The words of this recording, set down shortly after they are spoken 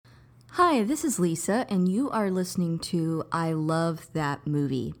Hi, this is Lisa, and you are listening to I Love That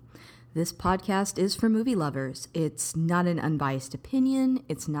Movie. This podcast is for movie lovers. It's not an unbiased opinion,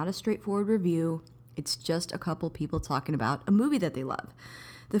 it's not a straightforward review, it's just a couple people talking about a movie that they love.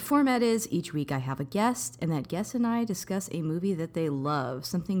 The format is each week I have a guest, and that guest and I discuss a movie that they love,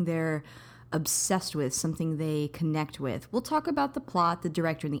 something they're obsessed with, something they connect with. We'll talk about the plot, the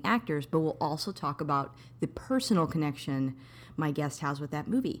director, and the actors, but we'll also talk about the personal connection my guest has with that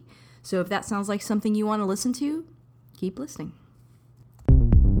movie. So if that sounds like something you want to listen to, keep listening.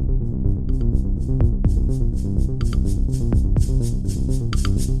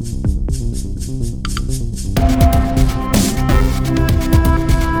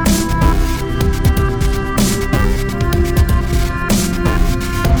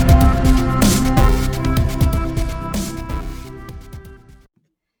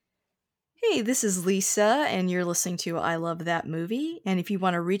 Hey, this is Lisa, and you're listening to I Love That Movie. And if you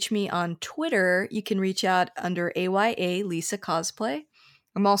want to reach me on Twitter, you can reach out under AYA Lisa Cosplay.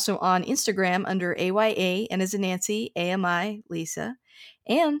 I'm also on Instagram under AYA, and as in Nancy, AMI Lisa.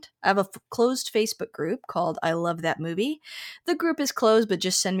 And I have a closed Facebook group called I Love That Movie. The group is closed, but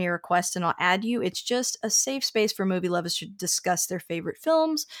just send me a request and I'll add you. It's just a safe space for movie lovers to discuss their favorite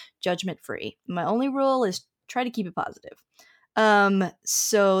films, judgment free. My only rule is try to keep it positive.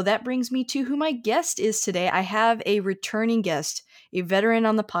 So that brings me to who my guest is today. I have a returning guest, a veteran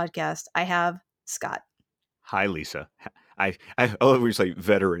on the podcast. I have Scott. Hi, Lisa. I love when you say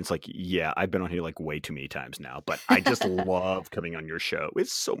veterans. Like, yeah, I've been on here like way too many times now, but I just love coming on your show.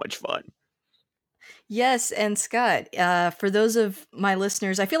 It's so much fun. Yes, and Scott, for those of my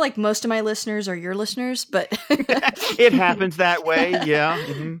listeners, I feel like most of my listeners are your listeners, but It happens that way. Yeah.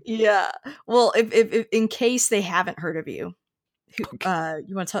 yeah. Well, if in case they haven't heard of you, Okay.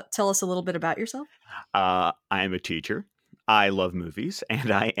 you want to tell us a little bit about yourself? I am a teacher. I love movies, and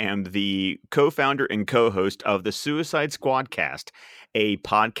I am the co-founder and co-host of the Suicide Squadcast, a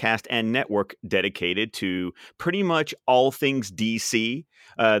podcast and network dedicated to pretty much all things DC.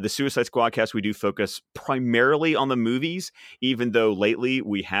 The Suicide Squadcast, we do focus primarily on the movies, even though lately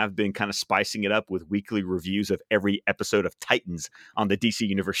we have been kind of spicing it up with weekly reviews of every episode of Titans on the DC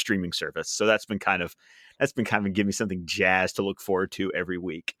Universe streaming service. So that's been kind of giving me something jazz to look forward to every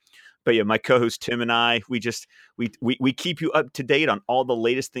week. But yeah, my co-host Tim and I, we keep you up to date on all the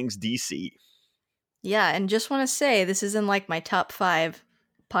latest things DC. Yeah, and just want to say this isn't like my top 5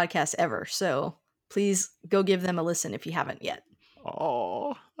 podcasts ever, so please go give them a listen if you haven't yet.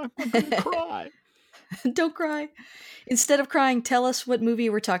 Oh, I'm gonna cry. Don't cry. Instead of crying, tell us what movie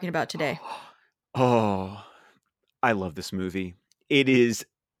we're talking about today. Oh, I love this movie. It is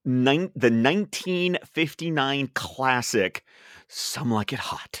the 1959 classic, Some Like It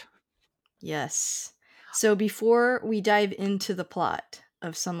Hot. Yes. So before we dive into the plot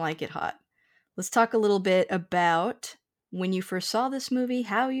of Some Like It Hot, let's talk a little bit about when you first saw this movie,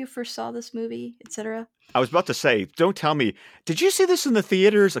 how you first saw this movie, etc. I was about to say, don't tell me, did you see this in the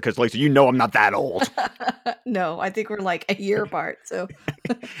theaters? Because, like, I'm not that old. No, I think we're like a year apart. So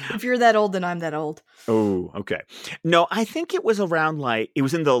if you're that old, then I'm that old. Oh, okay. No, I think it was around it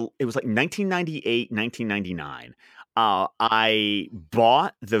was like 1998, 1999. I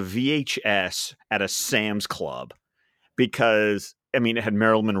bought the VHS at a Sam's Club because, I mean, it had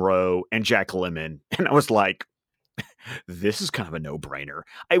Marilyn Monroe and Jack Lemmon. And I was like, this is kind of a no-brainer.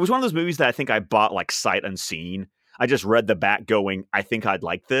 It was one of those movies that I think I bought like sight unseen. I just read the back going, I think I'd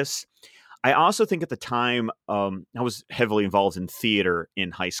like this. I also think at the time, I was heavily involved in theater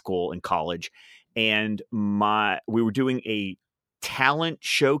in high school and college, and we were doing a talent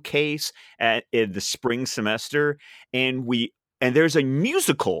showcase in the spring semester, and there's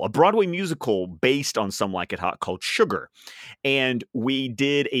a Broadway musical based on Some Like It Hot called Sugar, and we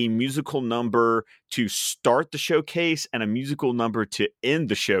did a musical number to start the showcase and a musical number to end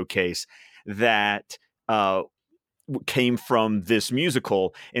the showcase that came from this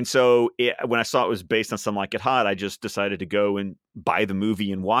musical. And so when I saw it was based on Some Like It Hot, I just decided to go and buy the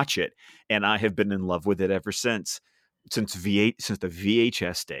movie and watch it. And I have been in love with it ever since the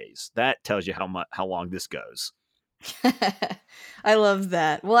VHS days. That tells you how long this goes. I love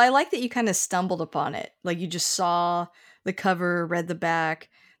that. Well, I like that you kind of stumbled upon it. Like you just saw the cover, read the back.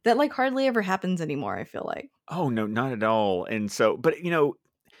 That like hardly ever happens anymore, I feel like. Oh, no, not at all. And so, but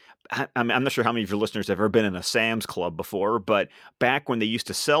I'm not sure how many of your listeners have ever been in a Sam's Club before, but back when they used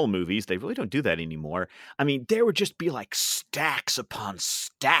to sell movies, they really don't do that anymore. I mean, there would just be like stacks upon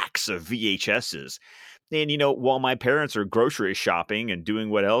stacks of VHSs. And, while my parents are grocery shopping and doing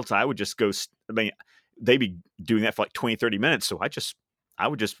what else, I would just go, they'd be doing that for like 20, 30 minutes. So I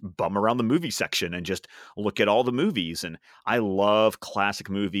would just bum around the movie section and just look at all the movies. And I love classic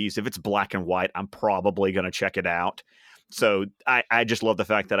movies. If it's black and white, I'm probably going to check it out. So I just love the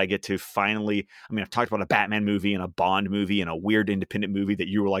fact that I get to finally, I mean, I've talked about a Batman movie and a Bond movie and a weird independent movie that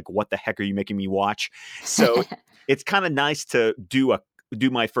you were like, what the heck are you making me watch? So it's kind of nice to do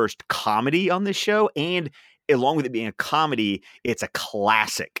my first comedy on this show. And along with it being a comedy, it's a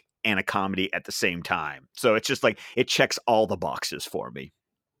classic and a comedy at the same time. So it's just like, it checks all the boxes for me.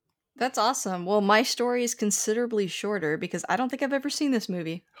 That's awesome. Well, my story is considerably shorter because I don't think I've ever seen this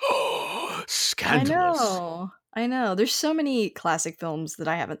movie. Scandalous. I know. There's so many classic films that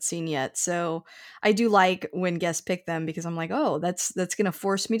I haven't seen yet. So I do like when guests pick them because I'm like, oh, that's going to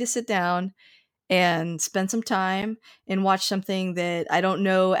force me to sit down and spend some time and watch something that I don't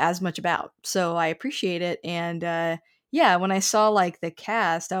know as much about. So I appreciate it. And yeah, when I saw like the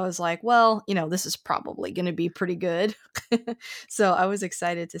cast, I was like, well, this is probably going to be pretty good. So I was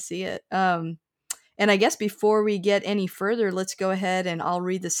excited to see it. And I guess before we get any further, let's go ahead and I'll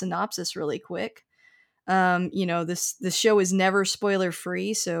read the synopsis really quick. This show is never spoiler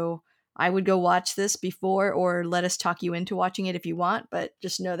free, so I would go watch this before or let us talk you into watching it if you want, but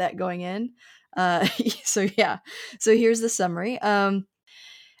just know that going in. So yeah. So here's the summary.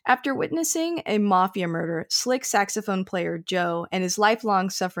 After witnessing a mafia murder, slick saxophone player Joe and his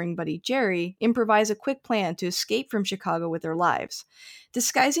lifelong suffering buddy Jerry improvise a quick plan to escape from Chicago with their lives.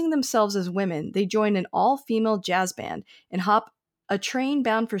 Disguising themselves as women, they join an all-female jazz band and hop a train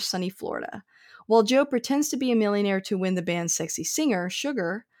bound for sunny Florida. While Joe pretends to be a millionaire to win the band's sexy singer,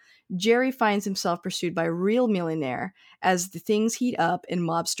 Sugar, Jerry finds himself pursued by a real millionaire as the things heat up and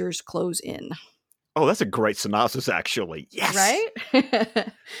mobsters close in. Oh, that's a great synopsis, actually. Yes. Right?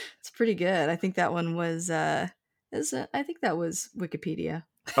 It's pretty good. I think that one was I think that was Wikipedia.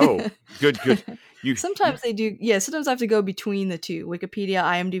 Oh, good. Sometimes they do. Yeah, sometimes I have to go between the two. Wikipedia,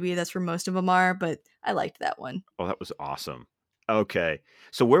 IMDb, that's where most of them are, but I liked that one. Oh, that was awesome. Okay.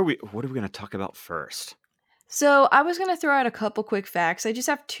 So what are we going to talk about first? So I was going to throw out a couple quick facts. I just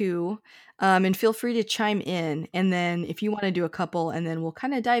have two, and feel free to chime in. And then if you want to do a couple, and then we'll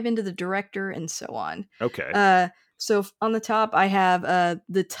kind of dive into the director and so on. Okay. So on the top, I have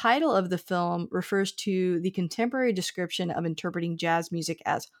the title of the film refers to the contemporary description of interpreting jazz music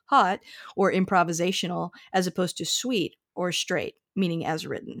as hot or improvisational, as opposed to sweet or straight, meaning as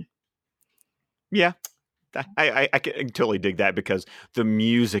written. Yeah. I can totally dig that because the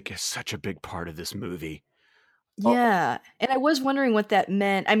music is such a big part of this movie. Yeah, and I was wondering what that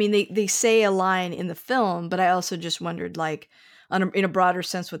meant. I mean, they say a line in the film, but I also just wondered, like, in a broader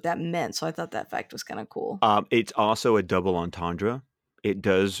sense, what that meant. So I thought that fact was kind of cool. It's also a double entendre. It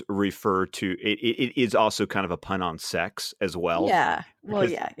does refer to it. It is also kind of a pun on sex as well. Yeah. Well,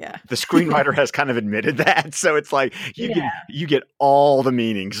 yeah. The screenwriter has kind of admitted that, so it's like you get all the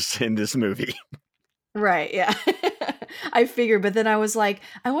meanings in this movie. Right. Yeah. I figured, but then I was like,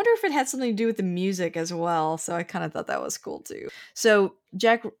 I wonder if it had something to do with the music as well. So I kind of thought that was cool too. So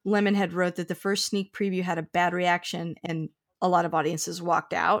Jack Lemmon had wrote that the first sneak preview had a bad reaction and a lot of audiences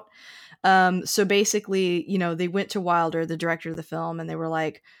walked out. So basically, they went to Wilder, the director of the film, and they were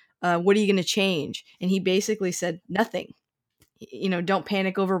like, what are you going to change? And he basically said, nothing. Don't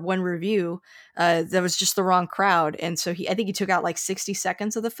panic over one review. That was just the wrong crowd. And so I think he took out like 60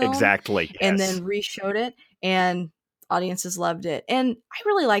 seconds of the film. Exactly. Yes. And then re-showed it, and audiences loved it. And I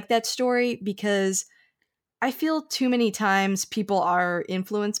really like that story because I feel too many times people are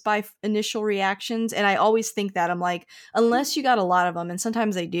influenced by initial reactions. And I always think that I'm like, unless you got a lot of them, and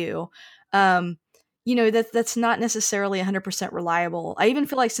sometimes they do, that's not necessarily 100% reliable. I even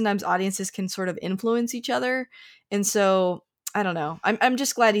feel like sometimes audiences can sort of influence each other. And so I don't know. I'm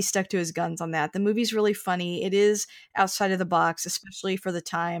just glad he stuck to his guns on that. The movie's really funny. It is outside of the box, especially for the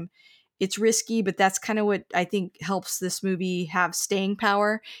time. It's risky, but that's kind of what I think helps this movie have staying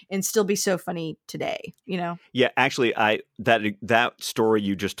power and still be so funny today, Yeah, actually, that story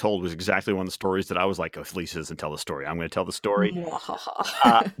you just told was exactly one of the stories that I was like, oh, if Lisa doesn't tell the story, I'm going to tell the story.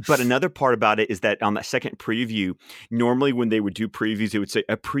 But another part about it is that on that second preview, normally when they would do previews, they would say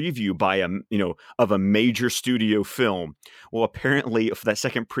a preview by of a major studio film. Well, apparently for that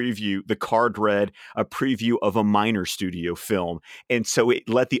second preview, the card read a preview of a minor studio film. And so it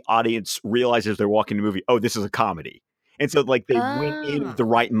let the audience realize as they're walking the movie, oh, this is a comedy. And so like they went in with the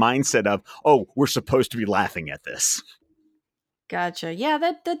right mindset of, oh, we're supposed to be laughing at this. Gotcha. Yeah,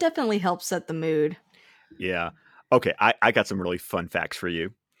 that definitely helps set the mood. Yeah. Okay, I got some really fun facts for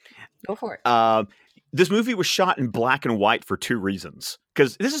you. Go for it. This movie was shot in black and white for two reasons.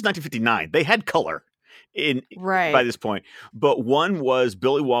 Because this is 1959. They had color. in by Right. this point. But one was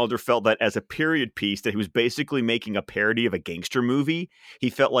Billy Wilder felt that as a period piece that he was basically making a parody of a gangster movie. He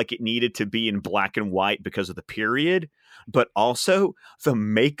felt like it needed to be in black and white because of the period, but also the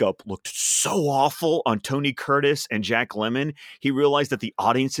makeup looked so awful on Tony Curtis and Jack Lemmon. He realized that the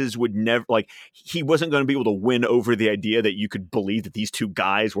audiences would never like he wasn't going to be able to win over the idea that you could believe that these two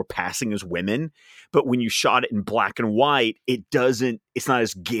guys were passing as women. But when you shot it in black and white, it's not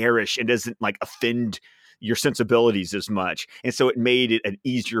as garish and doesn't like offend your sensibilities as much. And so it made it an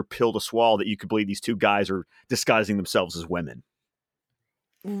easier pill to swallow that you could believe these two guys are disguising themselves as women.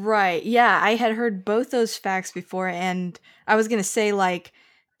 Right. Yeah, I had heard both those facts before, and I was gonna say, like,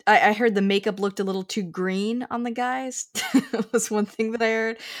 I heard the makeup looked a little too green on the guys. Was one thing that I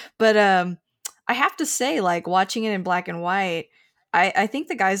heard. But I have to say, like, watching it in black and white, I think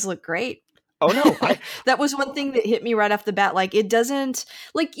the guys look great. Oh no, That was one thing that hit me right off the bat. Like, it doesn't,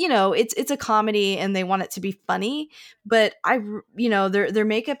 like, it's a comedy and they want it to be funny, but their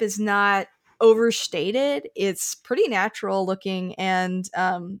makeup is not overstated. It's pretty natural looking, and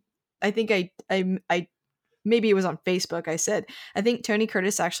I think I maybe it was on Facebook. I said I think Tony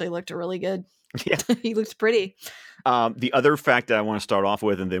Curtis actually looked really good. yeah. He looked pretty. The other fact that I want to start off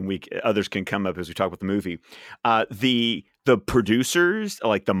with, and then others can come up as we talk about the movie. The producers,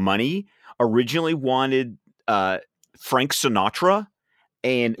 like the money, originally wanted Frank Sinatra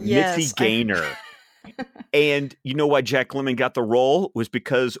and Mitzi Yes, I. Gaynor. And you know why Jack Lemmon got the role was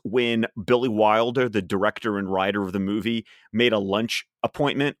because when Billy Wilder, the director and writer of the movie, made a lunch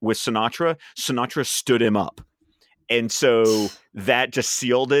appointment with Sinatra, Sinatra stood him up. And so that just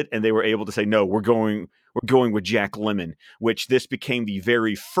sealed it, and they were able to say, no, we're going with Jack Lemmon, which this became the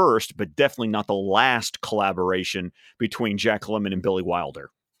very first, but definitely not the last collaboration between Jack Lemmon and Billy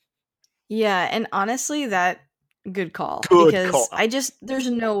Wilder. Yeah, and honestly, that good call, Good because call. there's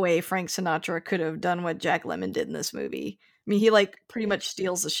no way Frank Sinatra could have done what Jack Lemmon did in this movie. I mean, he like pretty much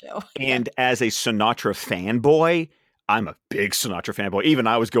steals the show. Yeah. And as a Sinatra fanboy, I'm a big Sinatra fanboy. Even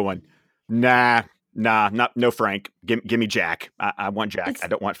I was going, nah, no Frank. Give me Jack. I want Jack. It's I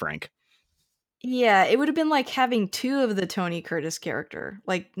don't want Frank. Yeah, it would have been like having two of the Tony Curtis character.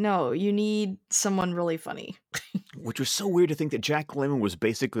 Like, no, you need someone really funny. Which was so weird to think that Jack Lemmon was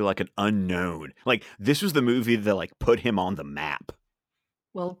basically like an unknown. Like this was the movie that like put him on the map.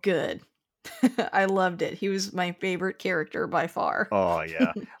 Well, good. I loved it. He was my favorite character by far. Oh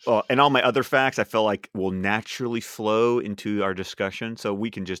yeah. Well, and all my other facts I feel like will naturally flow into our discussion, so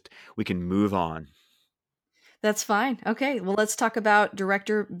we can move on. That's fine. Okay, well, let's talk about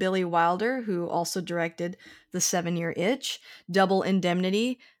director Billy Wilder, who also directed The 7-Year Itch, Double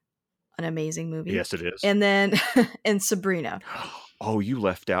Indemnity, an amazing movie, Yes, it is. and then and Sabrina. Oh, you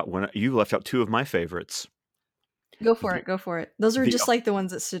left out two of my favorites. Go for The it. Go for it. Those are the just like the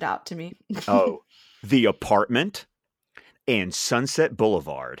ones that stood out to me. oh, The Apartment and Sunset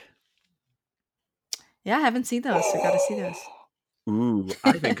Boulevard. Yeah, I haven't seen those. So got to see those. Ooh,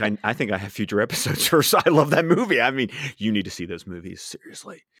 I think I have future episodes first. I love that movie. I mean, you need to see those movies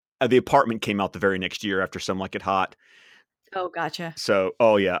seriously. The Apartment came out the very next year after Some Like It Hot. Oh, gotcha. So,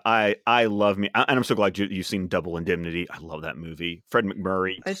 oh yeah, I love me, and I'm so glad you've seen Double Indemnity. I love that movie. Fred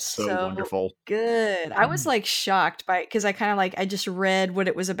McMurray, It's so so wonderful. good. I was like shocked by because I kind of like I just read what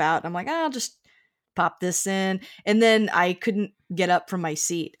it was about. I'm like, I'll just pop this in, and then I couldn't get up from my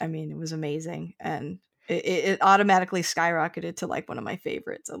seat. I mean, it was amazing, and it automatically skyrocketed to like one of my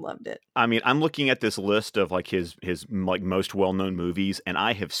favorites. I loved it. I mean, I'm looking at this list of like his like most well known movies, and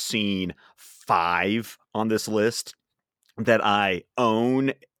I have seen 5 on this list that I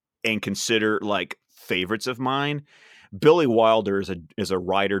own and consider like favorites of mine. Billy Wilder is a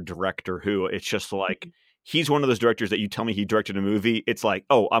writer director who it's just like Mhm. he's one of those directors that you tell me he directed a movie, it's like,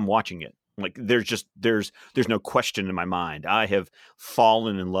 oh, I'm watching it. Like there's no question in my mind. I have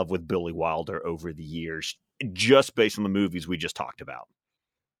fallen in love with Billy Wilder over the years just based on the movies we just talked about.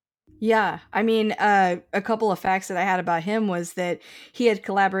 Yeah, I mean, a couple of facts that I had about him was that he had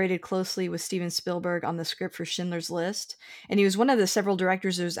collaborated closely with Steven Spielberg on the script for Schindler's List, and he was one of the several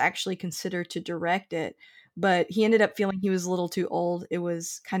directors who was actually considered to direct it, but he ended up feeling he was a little too old. It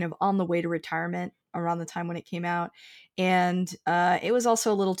was kind of on the way to retirement around the time when it came out, and it was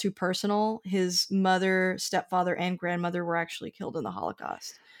also a little too personal. His mother, stepfather, and grandmother were actually killed in the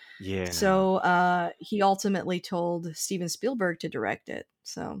Holocaust. Yeah. So he ultimately told Steven Spielberg to direct it.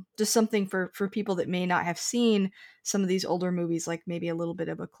 So just something for people that may not have seen some of these older movies, like maybe a little bit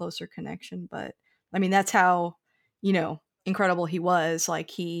of a closer connection. But I mean, that's how incredible he was. Like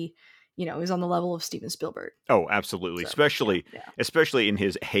he was on the level of Steven Spielberg. Oh, absolutely. So yeah, yeah. Especially in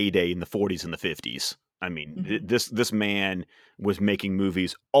his heyday in the 40s and the 50s. I mean, Mhm. this man was making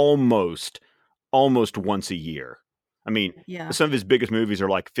movies almost almost once a year. I mean, Yeah. some of his biggest movies are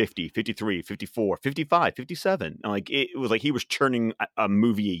like 50, 53, 54, 55, 57. Like it was like he was churning a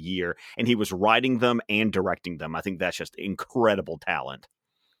movie a year, and he was writing them and directing them. I think that's just incredible talent.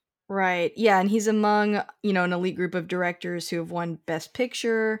 Right. Yeah, and he's among, an elite group of directors who have won Best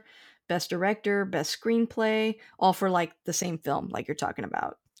Picture, Best Director, Best Screenplay, all for like the same film like you're talking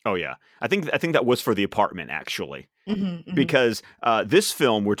about. Oh yeah, I think that was for The Apartment, actually, Mhm, mhm. because this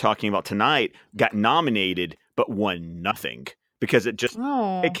film we're talking about tonight got nominated but won nothing because it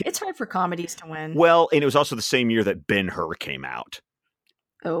Oh, ca- it's hard for comedies to win. well, and it was also the same year that Ben-Hur came out,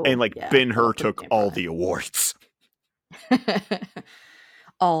 and Oh, like yeah, Ben-Hur love the took Movie all Empire. the awards,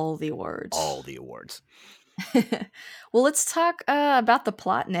 All the awards. all the awards. Well, let's talk about the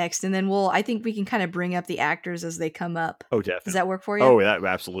plot next, and then I think we can kind of bring up the actors as they come up. Oh, Does definitely. that work for you? Oh, that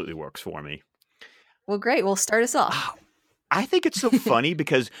absolutely works for me. Well, great. Well, start us off. Ah, I think it's so funny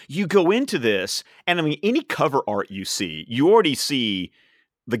because you go into this, and I mean, any cover art you see, you already see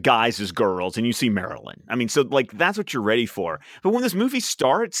the guys as girls, and you see Marilyn. I mean, so like that's what you're ready for. But when this movie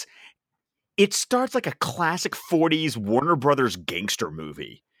starts, it starts like a classic 40s Warner Brothers gangster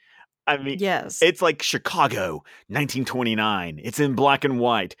movie. I mean, Yes. it's like Chicago, 1929. It's in black and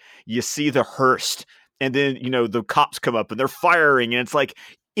white. You see the Hearst, and then the cops come up and they're firing, and it's like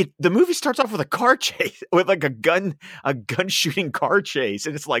the movie starts off with a car chase with like a gun shooting car chase,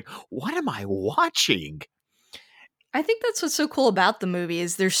 and it's like, what am I watching? I think that's what's so cool about the movie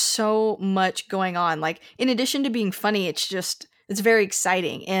is there's so much going on. Like in addition to being funny, it's very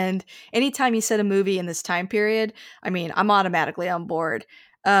exciting. And anytime you set a movie in this time period, I mean, I'm automatically on board.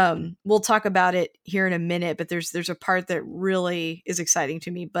 We'll talk about it here in a minute, but there's a part that really is exciting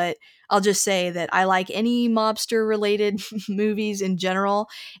to me. But I'll just say that I like any mobster related movies in general,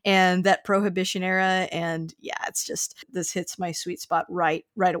 and that Prohibition era. And yeah, it's just this hits my sweet spot right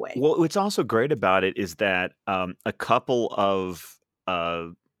away. Well, what's also great about it is that a couple of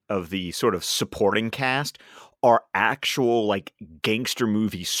the sort of supporting cast are actual like gangster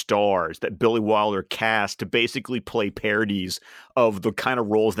movie stars that Billy Wilder cast to basically play parodies of the kind of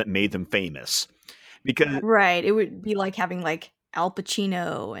roles that made them famous. Because Right, it would be like having, like, Al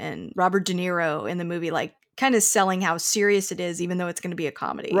Pacino and Robert De Niro in the movie, like, kinda selling how serious it is even though it's gonna be a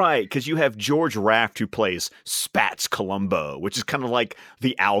comedy. right, because you have George Raft who plays Spats Columbo, which is kind of like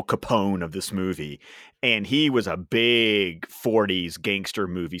the Al Capone of this movie. And he was a big 40s gangster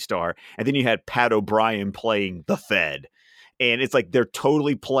movie star. And then you had Pat O'Brien playing the Fed. And it's like they're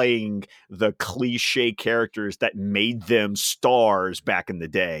totally playing the cliche characters that made them stars back in the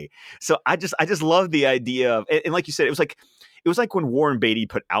day. So I just love the idea of, and like you said, it was like when Warren Beatty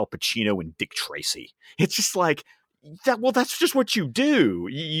put Al Pacino in Dick Tracy. It's just like that. Well, that's just what you do.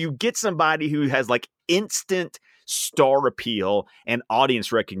 You get somebody who has like instant star appeal and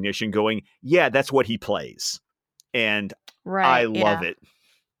audience recognition going, yeah, that's what he plays. And I Right, love yeah. it.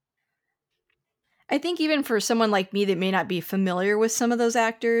 I think even for someone like me that may not be familiar with some of those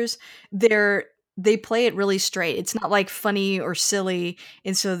actors, they play it really straight. It's not like funny or silly,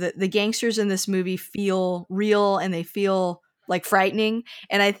 and so the gangsters in this movie feel real and they feel like frightening.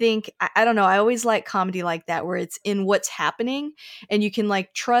 And I think I don't know. I always like comedy like that where it's in what's happening, and you can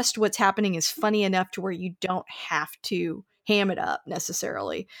like trust what's happening is funny enough to where you don't have to ham it up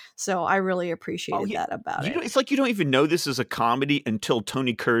necessarily. So I really Oh appreciated yeah. that about You know, it. it's like you don't even know this is a comedy until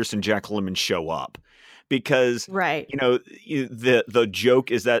Tony Curtis and Jack Lemmon show up, because Right. the joke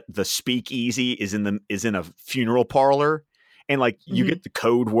is that the speakeasy is in a funeral parlor, and like you Mhm. get the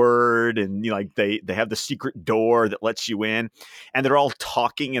code word, and like they have the secret door that lets you in, and they're all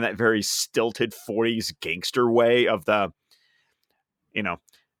talking in that very stilted 40s gangster way of the you know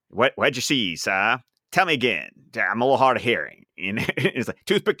what'd you see, sir? Tell me again. I'm a little hard of hearing. And it's like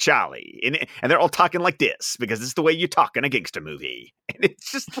Toothpick Charlie, and they're all talking like this because this is the way you talk in a gangster movie. And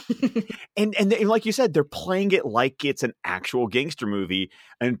it's just and like you said, they're playing it like it's an actual gangster movie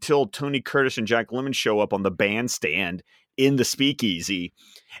until Tony Curtis and Jack Lemmon show up on the bandstand in the speakeasy,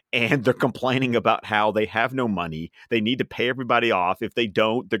 and they're complaining about how they have no money. They need to pay everybody off. If they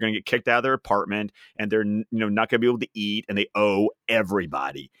don't, they're going to get kicked out of their apartment, and they're not going to be able to eat, and they owe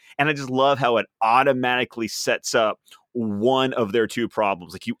everybody. And I just love how it automatically sets up one of their two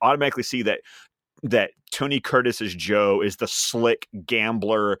problems. Like you automatically see that Tony Curtis as Joe is the slick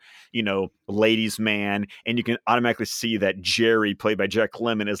gambler, ladies' man. And you can automatically see that Jerry, played by Jack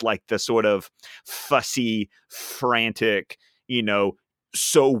Lemmon, is like the sort of fussy, frantic,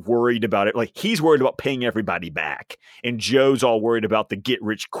 so worried about it. Like he's worried about paying everybody back. And Joe's all worried about the get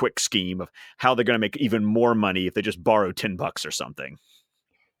rich quick scheme of how they're going to make even more money if they just borrow $10 or something.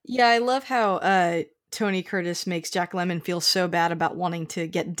 Yeah, I love how Tony Curtis makes Jack Lemmon feel so bad about wanting to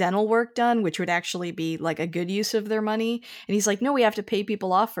get dental work done, which would actually be like a good use of their money. And he's like, no, we have to pay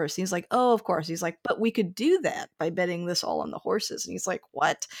people off first. And he's like, oh, of course. He's like, but we could do that by betting this all on the horses. And he's like,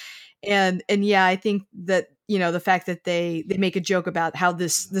 what? And yeah, I think that, you know, the fact that they make a joke about how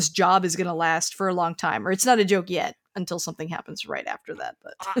this job is going to last for a long time, or it's not a joke yet until something happens right after that.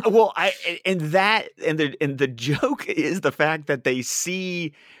 But well, the joke is the fact that they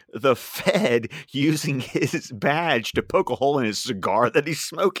see the Fed using his badge to poke a hole in his cigar that he's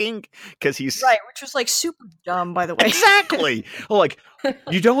smoking because he's right, which was like super dumb, by the way. Exactly. Like,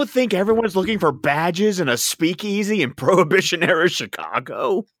 you don't think everyone's looking for badges in a speakeasy in Prohibition era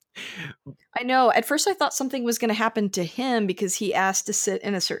Chicago? I know. At first, I thought something was going to happen to him because he asked to sit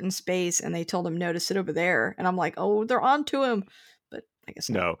in a certain space, and they told him no to sit over there. And I'm like, oh, they're on to him. But I guess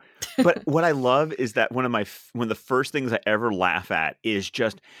not. No. But what I love is that one of the first things I ever laugh at is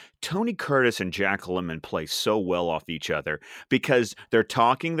just Tony Curtis and Jack Lemmon play so well off each other because they're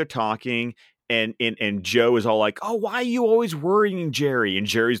talking. And Joe is all like, oh, why are you always worrying Jerry? And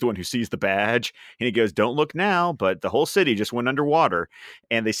Jerry's the one who sees the badge. And he goes, don't look now, but the whole city just went underwater.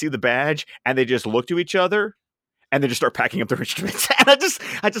 And they see the badge and they just look to each other and they just start packing up their instruments. And I just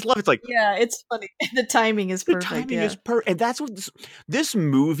love it. It's like, yeah, it's funny. The timing is perfect. The timing is perfect. And that's what this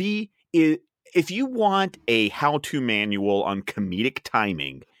movie is. If you want a how-to manual on comedic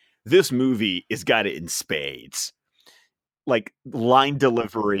timing, this movie has got it in spades. Like line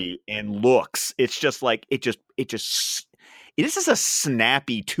delivery and looks, it's just like it is just a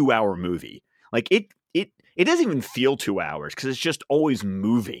snappy 2-hour movie. Like it doesn't even feel 2 hours because it's just always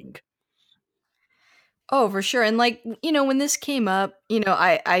moving. Oh, for sure. And like, you know, when this came up, you know,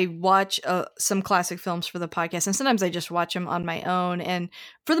 I watch some classic films for the podcast, and sometimes I just watch them on my own. And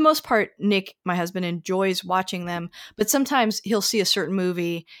for the most part, Nick, my husband, enjoys watching them. But sometimes he'll see a certain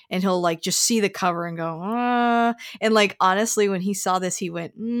movie and he'll like just see the cover and go, ah. And like, honestly, when he saw this, he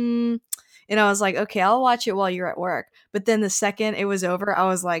went, And I was like, okay, I'll watch it while you're at work. But then the second it was over, I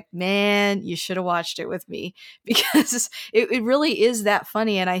was like, man, you should have watched it with me because it really is that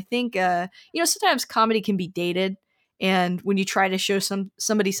funny. And I think, you know, sometimes comedy can be dated. And when you try to show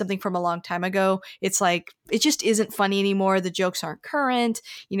somebody something from a long time ago, it's like, it just isn't funny anymore. The jokes aren't current.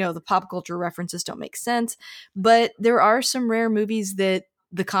 You know, the pop culture references don't make sense. But there are some rare movies that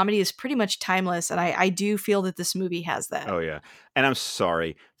the comedy is pretty much timeless, and I do feel that this movie has that. Oh yeah, and I'm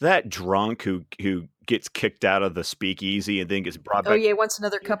sorry, that drunk who gets kicked out of the speakeasy and then gets brought back. Oh yeah, wants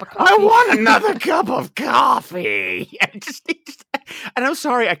another cup of coffee. I want another cup of coffee. And I'm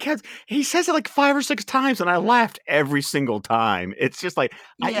sorry, he says it like 5 or 6 times, and I laughed every single time. It's just like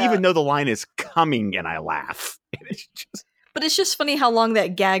I even know the line is coming, and I laugh. But it's just funny how long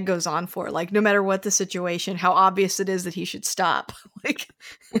that gag goes on for. Like, no matter what the situation, how obvious it is that he should stop. Like,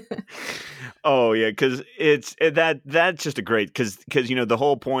 oh yeah, because that's just a great because you know the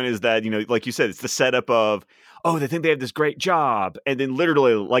whole point is that, you know, like you said, it's the setup of, oh, they think they have this great job, and then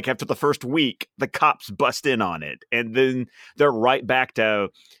literally like after the first week, the cops bust in on it, and then they're right back to,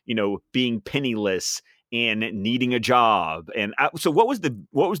 you know, being penniless and needing a job. And so what was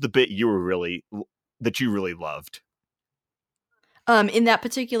the bit you really loved? In that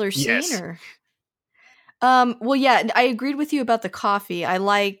particular scene, yes. or well, yeah, I agreed with you about the coffee. I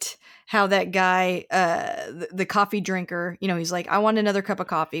liked how that guy, the coffee drinker, you know, he's like, I want another cup of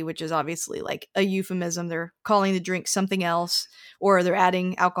coffee, which is obviously like a euphemism. They're calling the drink something else, or they're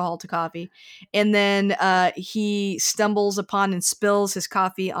adding alcohol to coffee. And then he stumbles upon and spills his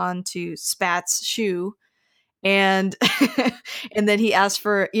coffee onto Spat's shoe. And and then he asks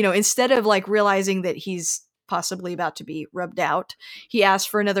for, you know, instead of like realizing that he's possibly about to be rubbed out, he asks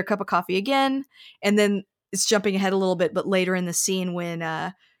for another cup of coffee again. And then it's jumping ahead a little bit, but later in the scene when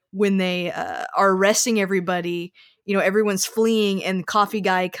they are arresting everybody, you know, everyone's fleeing, and coffee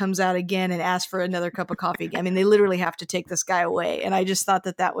guy comes out again and asks for another cup of coffee. I mean, they literally have to take this guy away, and I just thought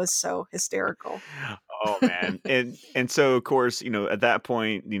that was so hysterical. Oh man. And so of course, you know, at that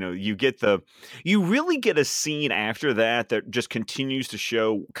point, you know, you really get a scene after that just continues to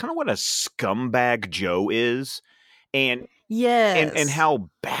show kind of what a scumbag Joe is. And yes. And how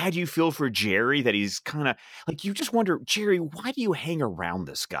bad you feel for Jerry, that he's kind of like, you just wonder, Jerry, why do you hang around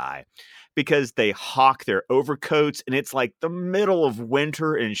this guy? Because they hawk their overcoats, and it's like the middle of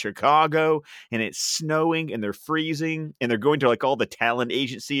winter in Chicago, and it's snowing, and they're freezing, and they're going to like all the talent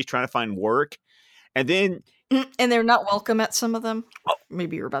agencies trying to find work. And then, and they're not welcome at some of them. Oh,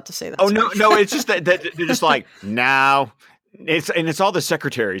 maybe you're about to say that. Oh, sorry. No, it's just that they're just like, now it's all the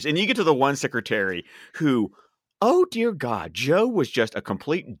secretaries. And you get to the one secretary who, oh dear God, Joe was just a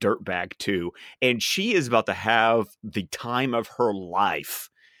complete dirtbag too. And she is about to have the time of her life,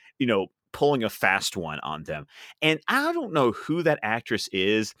 you know, pulling a fast one on them. And I don't know who that actress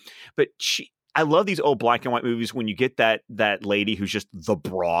is, but I love these old black and white movies when you get that lady who's just the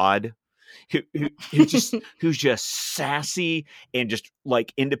broad, who's just sassy and just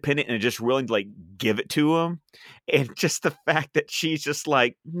like independent and just willing to like give it to him. And just the fact that she's just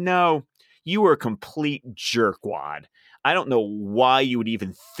like, no, you were a complete jerkwad. I don't know why you would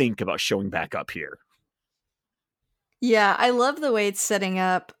even think about showing back up here. Yeah, I love the way it's setting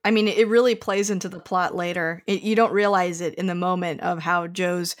up. I mean, it really plays into the plot later. You don't realize it in the moment of how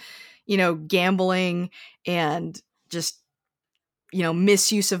Joe's, gambling and just,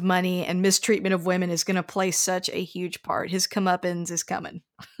 misuse of money and mistreatment of women is going to play such a huge part. His comeuppance is coming.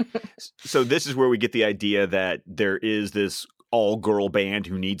 So this is where we get the idea that there is this all-girl band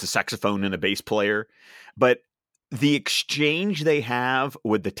who needs a saxophone and a bass player. But the exchange they have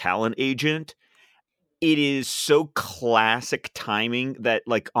with the talent agent, it is so classic timing that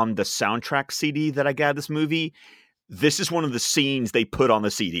like on the soundtrack CD that I got this movie, this is one of the scenes they put on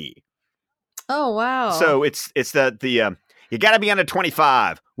the CD. Oh, wow. So it's the you got to be under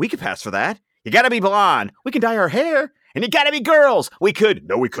 25. We could pass for that. You got to be blonde. We can dye our hair. And you got to be girls. We could.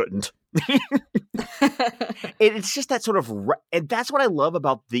 No, we couldn't. It's just that sort of, and that's what I love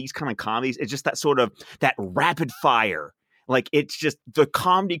about these kind of comedies. It's just that sort of, that rapid fire. Like, it's just, the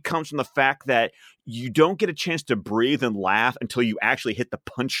comedy comes from the fact that you don't get a chance to breathe and laugh until you actually hit the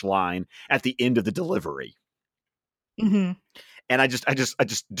punchline at the end of the delivery. Mm-hmm. And I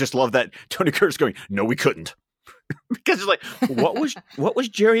just love that Tony Curtis going, no, we couldn't. Because it's like, what was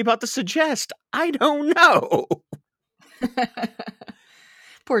Jerry about to suggest? I don't know.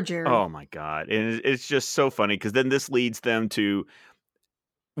 Poor Jerry. Oh my God. And it's just so funny because then this leads them to,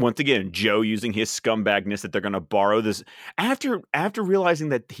 once again, Joe using his scumbagness that they're going to borrow this after realizing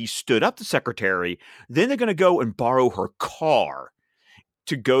that he stood up the secretary. Then they're going to go and borrow her car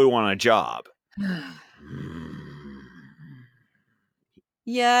to go on a job.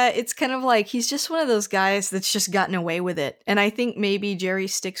 Yeah, it's kind of like he's just one of those guys that's just gotten away with it. And I think maybe Jerry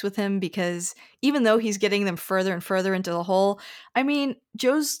sticks with him because even though he's getting them further and further into the hole, I mean,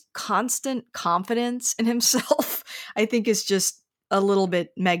 Joe's constant confidence in himself, I think, is just a little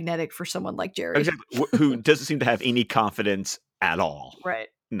bit magnetic for someone like Jerry. Exactly. Who doesn't seem to have any confidence at all. Right.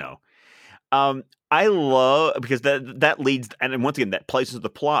 No. I love, because that leads, and once again, that places the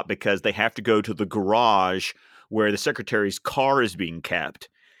plot because they have to go to the garage where the secretary's car is being kept.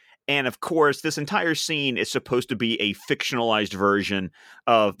 And of course, this entire scene is supposed to be a fictionalized version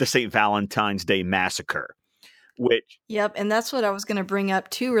of the St. Valentine's Day Massacre. Yep, and that's what I was going to bring up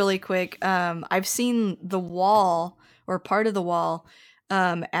too really quick. I've seen the wall, or part of the wall,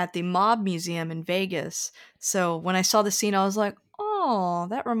 at the Mob Museum in Vegas. So when I saw the scene, I was like, oh,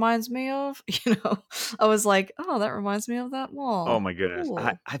 that reminds me of, I was like, oh, that reminds me of that wall. Oh my goodness.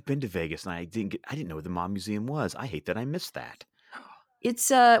 Cool. I've been to Vegas and I didn't know what the Mob Museum was. I hate that I missed that.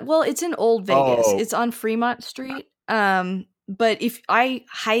 It's it's in Old Vegas. Oh. It's on Fremont Street. But if I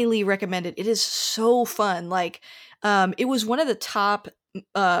highly recommend it, it is so fun. Like, it was one of the top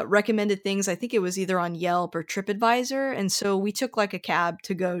recommended things. I think it was either on Yelp or TripAdvisor, and so we took like a cab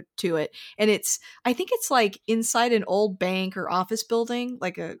to go to it. And I think it's like inside an old bank or office building,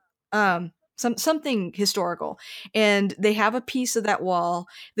 like a something historical. And they have a piece of that wall.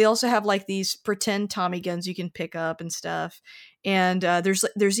 They also have like these pretend Tommy guns you can pick up and stuff. And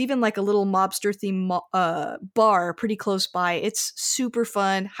there's even like a little mobster theme bar pretty close by. It's super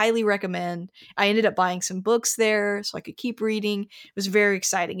fun. Highly recommend. I ended up buying some books there so I could keep reading. It was very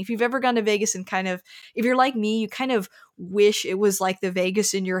exciting. If you've ever gone to Vegas and if you're like me, you kind of wish it was like the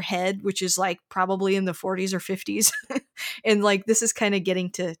Vegas in your head, which is like probably in the 40s or 50s. And like this is kind of getting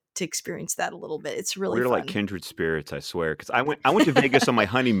to experience that a little bit. It's really We're fun. like kindred spirits, I swear. Because I went to Vegas on my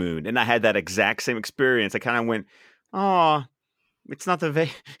honeymoon and I had that exact same experience. I kind of went, oh, it's not the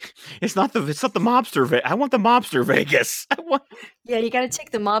mobster Vegas. I want the mobster Vegas. Yeah, you got to take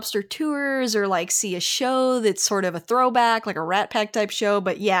the mobster tours or like see a show that's sort of a throwback, like a Rat Pack type show.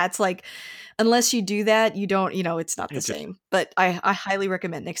 But yeah, it's like, unless you do that, you don't, it's not the same. But I highly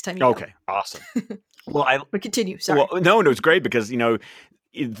recommend next time you go. Okay, awesome. Well, but continue. Sorry. Well, no, it's great because,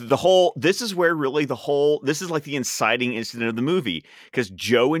 this is where really this is like the inciting incident of the movie, because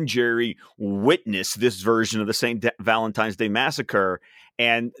Joe and Jerry witness this version of the St. Valentine's Day Massacre.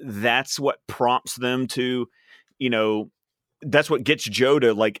 And that's what prompts them to, that's what gets Joe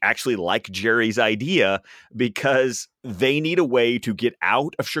to like actually like Jerry's idea, because they need a way to get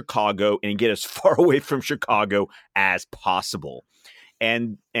out of Chicago and get as far away from Chicago as possible.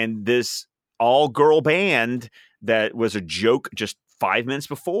 And this all girl band that was a joke just 5 minutes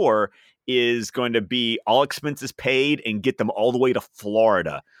before is going to be all expenses paid and get them all the way to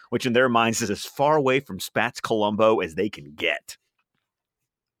Florida, which in their minds is as far away from Spats Colombo as they can get.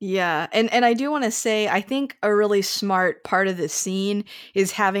 Yeah, and I do want to say I think a really smart part of this scene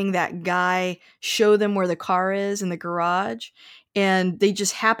is having that guy show them where the car is in the garage, and they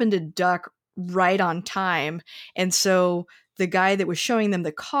just happen to duck right on time. And so the guy that was showing them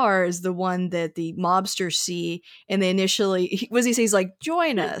the car is the one that the mobsters see, and they initially what does he say? He's like,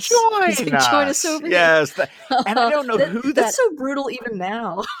 "Join us." He's Join like, "Join us us. over Yes. here." And I don't know who That's that so brutal even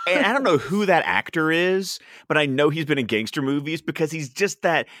now. and I don't know who that actor is, but I know he's been in gangster movies because he's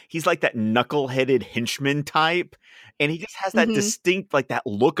like that knuckle-headed henchman type. And he just has that Mhm. distinct, like that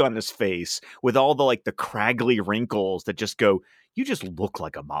look on his face with all the like the craggly wrinkles that just go, you just look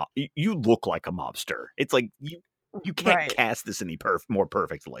like a mob. You look like a mobster. It's like you can't Right. cast this any more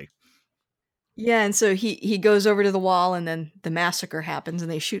perfectly. Yeah, and so he goes over to the wall, and then the massacre happens, and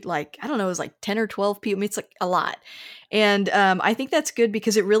they shoot like I don't know, it was like 10 or 12 people. I mean, it's like a lot, and I think that's good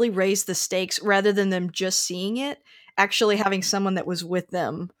because it really raised the stakes rather than them just seeing it. Actually, having someone that was with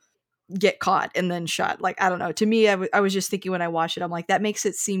them get caught and then shot. Like I don't know. To me, I was just thinking when I watched it, I'm like that makes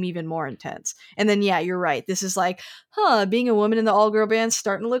it seem even more intense. And then yeah, you're right. This is like, being a woman in the all girl band's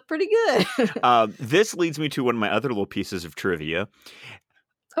starting to look pretty good. This leads me to one of my other little pieces of trivia.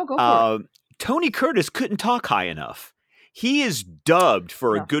 Oh, go for it. Tony Curtis couldn't talk high enough. He is dubbed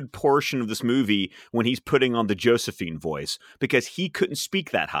for a Yeah. good portion of this movie when he's putting on the Josephine voice because he couldn't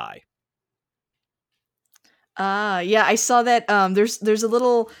speak that high. Yeah, I saw that. There's a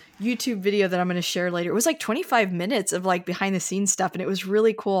little YouTube video that I'm going to share later. It was like 25 minutes of like behind the scenes stuff, and it was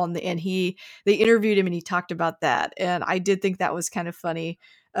really cool. And they interviewed him, and he talked about that. And I did think that was kind of funny,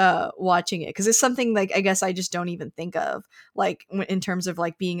 watching it because it's something like I guess I just don't even think of like in terms of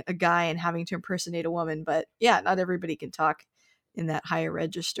like being a guy and having to impersonate a woman. But yeah, not everybody can talk in that higher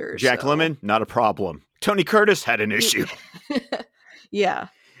register. Jack So Lemmon, not a problem. Tony Curtis had an issue. yeah.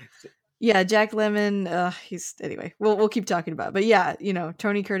 Yeah, Jack Lemmon, he's anyway, we'll keep talking about it. But yeah,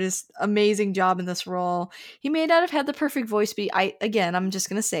 Tony Curtis, amazing job in this role. He may not have had the perfect voice beat. I'm just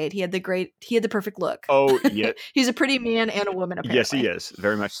gonna say it. He had the perfect look. Oh, yeah. He's a pretty man and a woman, Yes, he apparently. is.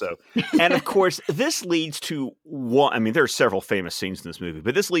 Very much so. And of course, this leads to one. I mean, there are several famous scenes in this movie,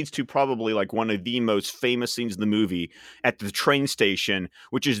 but this leads to probably like one of the most famous scenes in the movie at the train station,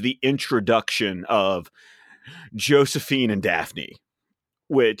 which is the introduction of Josephine and Daphne,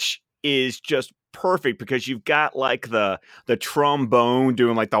 which is just perfect because you've got like the trombone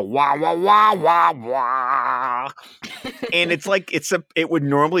doing like the wah wah wah wah wah, and it's like it would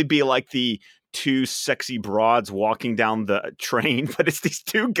normally be like the two sexy broads walking down the train, but it's these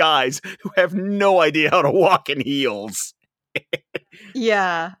two guys who have no idea how to walk in heels.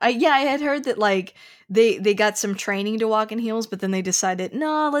 Yeah, I had heard that like they got some training to walk in heels, but then they decided,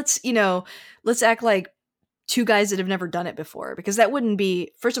 no, let's act like two guys that have never done it before because that wouldn't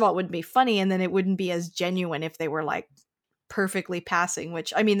be first of all it wouldn't be funny, and then it wouldn't be as genuine if they were like perfectly passing,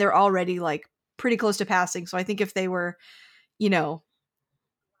 which I mean they're already like pretty close to passing. So I think if they were, you know,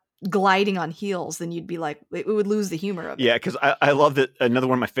 gliding on heels, then you'd be like it would lose the humor of Yeah, it. because I love that another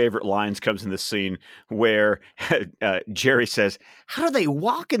one of my favorite lines comes in this scene where Jerry says, "How do they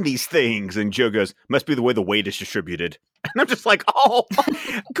walk in these things?" And Joe goes, "Must be the way the weight is distributed." And I'm just like, oh,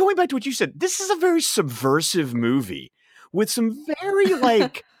 going back to what you said, this is a very subversive movie with some very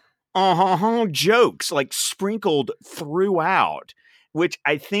like jokes like sprinkled throughout, which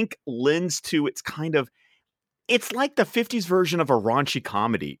I think lends to its kind of it's like the 50s version of a raunchy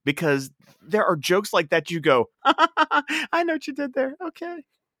comedy because there are jokes like that you go, I know what you did there. Okay.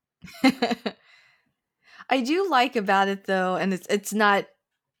 I do like about it though, and it's not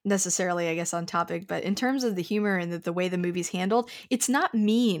necessarily I guess on topic, but in terms of the humor and the way the movie's handled, it's not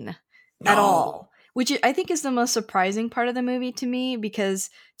mean at No. all, which I think is the most surprising part of the movie to me because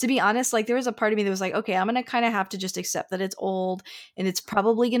to be honest, like there was a part of me that was like, okay, I'm going to kind of have to just accept that it's old and it's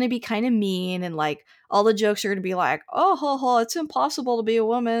probably going to be kind of mean and like all the jokes are going to be like, "Oh, ho, ho, it's impossible to be a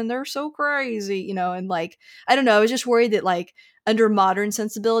woman. They're so crazy," and like I don't know, I was just worried that like under modern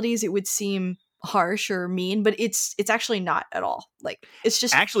sensibilities it would seem harsh or mean, but it's actually not at all. Like it's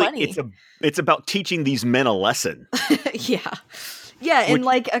just Actually, funny. it's about teaching these men a lesson. Yeah. Yeah, and Which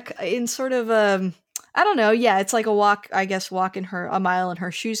like in sort of I don't know, yeah, it's like a walk, I guess walk in her a mile in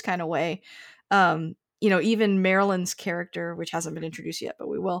her shoes kind of way. Even Marilyn's character, which hasn't been introduced yet, but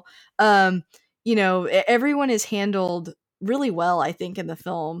we will. Um, everyone is handled really well, I think, in the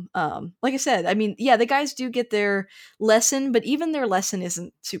film. Like I said, I mean, yeah, the guys do get their lesson, but even their lesson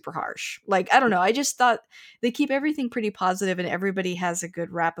isn't super harsh. Like, I don't know, I just thought they keep everything pretty positive and everybody has a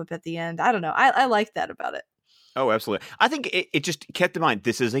good wrap up at the end. I don't know. I like that about it. Oh, absolutely. I think it just kept in mind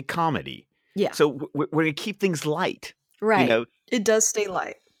this is a comedy. Yeah. So we're going to keep things light, you Right. know. It does stay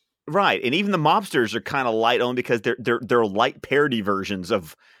light. Right, and even the mobsters are kind of light on because they're light parody versions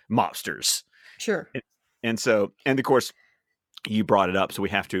of mobsters, Sure. and, and of course you brought it up, so we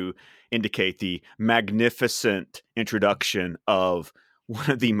have to indicate the magnificent introduction of one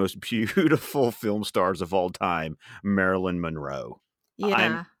of the most beautiful film stars of all time, Marilyn Monroe. I'm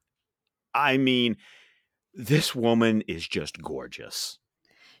Yeah. I mean, this woman is just gorgeous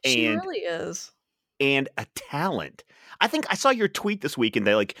She and really is. a talent. I think I saw your tweet this week and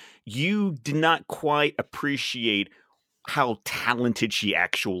they like you did not quite appreciate how talented she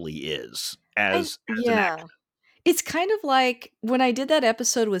actually is as an Yeah. actor. It's kind of like when I did that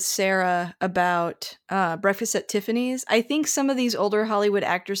episode with Sarah about Breakfast at Tiffany's. I think some of these older Hollywood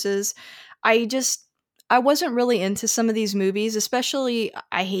actresses, I just I wasn't really into some of these movies, especially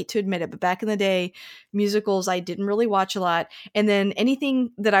I hate to admit it, but back in the day, musicals I didn't really watch a lot. And then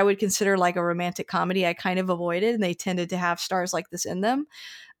anything that I would consider like a romantic comedy, I kind of avoided, and they tended to have stars like this in them.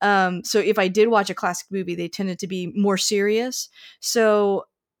 So if I did watch a classic movie, they tended to be more serious. So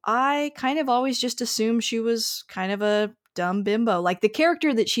I kind of always just assumed she was kind of a dumb bimbo, like the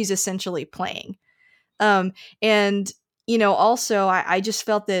character that she's essentially playing. Um, and also I just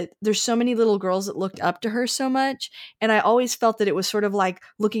felt that there's so many little girls that looked up to her so much, and I always felt that it was sort of like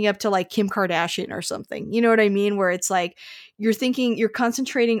looking up to like Kim Kardashian or something. You know what I mean? Where it's like you're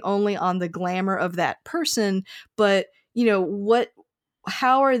concentrating only on the glamour of that person, but what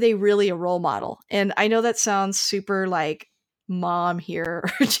how are they really a role model? And I know that sounds super like mom here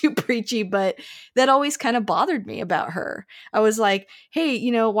or too preachy, but that always kind of bothered me about her. I was like, hey,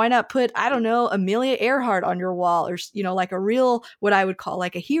 why not put, I don't know, Amelia Earhart on your wall or, like a real, what I would call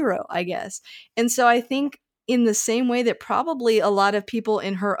like a hero, I guess. And so I think in the same way that probably a lot of people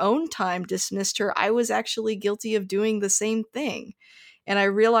in her own time dismissed her, I was actually guilty of doing the same thing. And I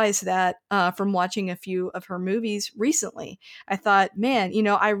realized that from watching a few of her movies recently. I thought, man,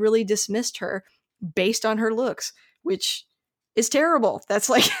 I really dismissed her based on her looks, which is terrible. That's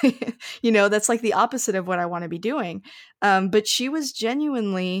like, that's like the opposite of what I want to be doing. But she was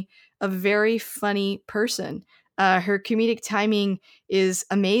genuinely a very funny person. Her comedic timing is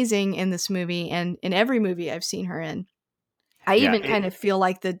amazing in this movie and in every movie I've seen her in. I Yeah, even kind of feel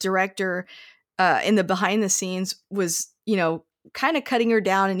like the director in the behind the scenes was, kind of cutting her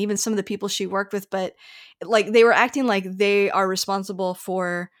down, and even some of the people she worked with, but like they were acting like they are responsible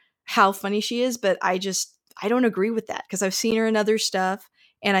for how funny she is. But I don't agree with that because I've seen her in other stuff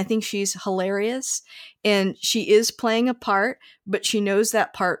and I think she's hilarious and she is playing a part, but she knows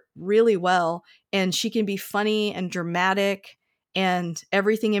that part really well and she can be funny and dramatic and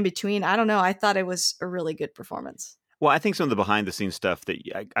everything in between. I don't know. I thought it was a really good performance. well, I think some of the behind the scenes stuff that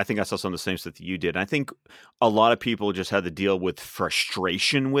I think I saw some of the same stuff that you did. And I think a lot of people just had to deal with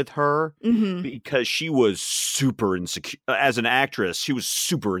frustration with her Hmm. because she was super insecure as an actress. She was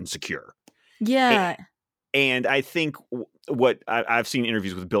super insecure, A- Yeah. and I think what I've seen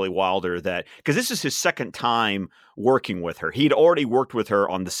interviews with Billy Wilder that because this is his second time working with her. He'd already worked with her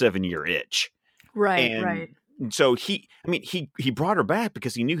on the 7 Year Itch, Right. and Right. so he brought her back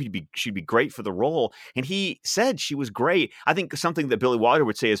because he knew she'd be great for the role, and he said she was great. I think something that Billy Wilder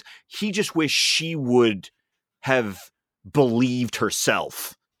would say is he just wished she would have believed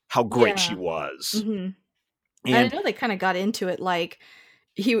herself how great she Yeah. was. Hmm. And I And know they kind of got into it. Like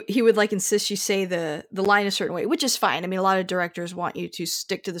he would like insist you say the line a certain way, which is fine. I mean, a lot of directors want you to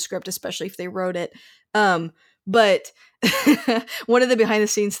stick to the script, especially if they wrote it. But one of the behind the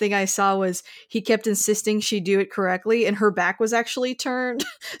scenes thing I saw was he kept insisting she do it correctly, and her back was actually turned,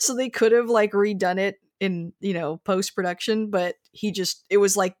 so they could have like redone it in post production. But it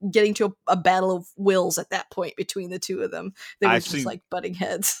was like getting to a battle of wills at that point between the two of them. They were I've just seen like butting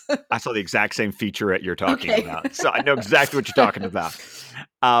heads. I saw the exact same featurette you're talking Okay. about, so I know exactly what you're talking about.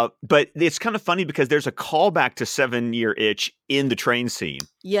 But it's kind of funny because there's a callback to 7 Year Itch in the train scene.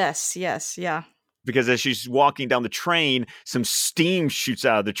 Yes. Yes. Yeah. Because as she's walking down the train, some steam shoots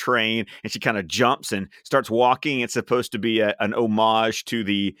out of the train, and she kind of jumps and starts walking. It's supposed to be an homage to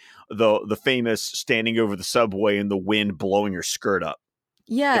the famous standing over the subway and the wind blowing her skirt up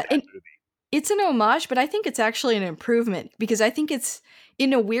in Yeah, that and movie. it's an homage, but I think it's actually an improvement because I think it's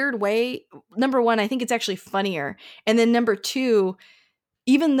in a weird way. Number one, I think it's actually funnier. And then number two,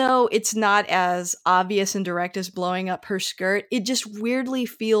 even though it's not as obvious and direct as blowing up her skirt, it just weirdly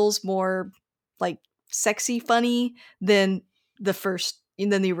feels more like sexy funny than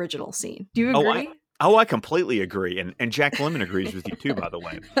than the original scene. Do you Oh, I agree? oh I completely agree, and Jack Lemmon agrees with you too. By the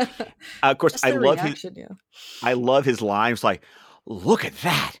way, of course, Just the reaction, yeah. I love his lines like, "Look at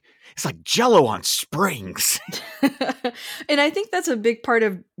that! It's like Jello on springs. And I think that's a big part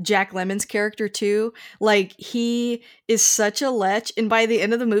of Jack Lemon's character too. Like he is such a lech, and by the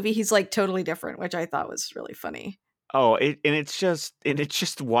end of the movie, he's like totally different, which I thought was really funny. Oh, it's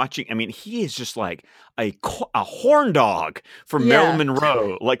just watching. I mean, he is just like a horn dog for Marilyn Yeah.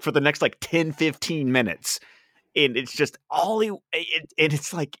 Monroe, like for the next like 10, 15 minutes. And it's just all and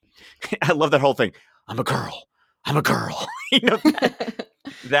it's like, I love that whole thing. I'm a girl. I'm a girl.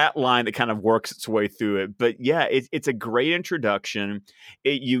 That line that kind of works its way through it. But yeah, it's a great introduction.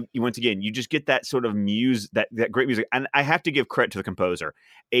 You once again, you just get that sort of that great music. And I have to give credit to the composer,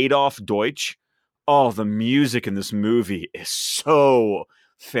 Adolf Deutsch. Oh, the music in this movie is so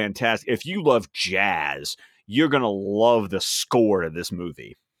fantastic. If you love jazz, you're gonna love the score to this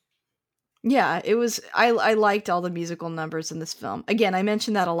movie. Yeah, it was I liked all the musical numbers in this film. Again, I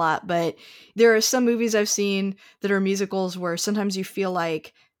mentioned that a lot, but there are some movies I've seen that are musicals where sometimes you feel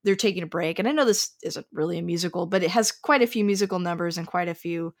like they're taking a break. And I know this isn't really a musical, but it has quite a few musical numbers and quite a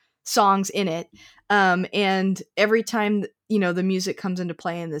few songs in it. And every time the music comes into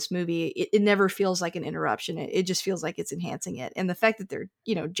play in this movie, it never feels like an interruption. It just feels like it's enhancing it. And the fact that they're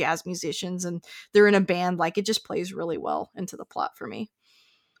jazz musicians and they're in a band, like it just plays really well into the plot for me.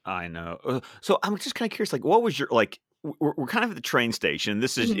 I know. So I'm just kind of curious, like, what was your like? We're kind of at the train station.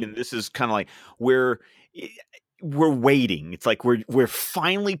 Mhm. This is kind of like where eh, we're waiting. It's like we're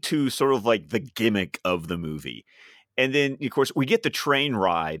finally to sort of like the gimmick of the movie, and then of course we get the train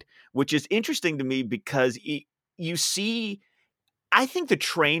ride, which is interesting to me because you see. I think the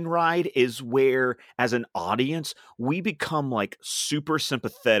train ride is where, as an audience, we become like super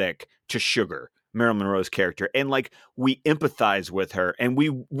sympathetic to Sugar, Marilyn Monroe's character, and like we empathize with her, and we.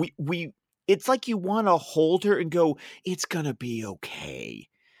 It's like you want to hold her and go, "It's gonna be okay,"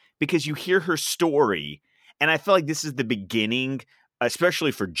 because you hear her story, and I feel like this is the beginning,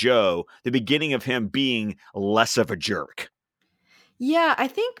 especially for Joe, the beginning of him being less of a jerk. Yeah, I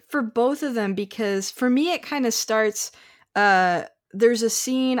think for both of them because for me it kind of starts uh there's a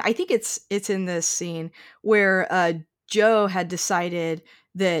scene, I think it's in this scene where Joe had decided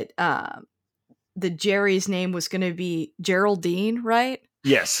that Jerry's name was going to be Geraldine, right?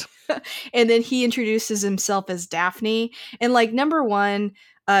 Yes. And then he introduces himself as Daphne. And like number one,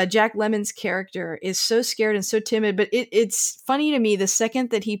 Jack Lemon's character is so scared and so timid, but it's funny to me the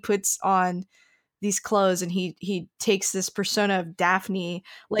second that he puts on these clothes and he takes this persona of Daphne,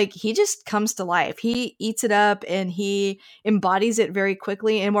 like he just comes to life. He eats it up and he embodies it very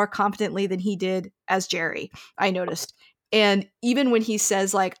quickly and more competently than he did as Jerry, I noticed. And even when he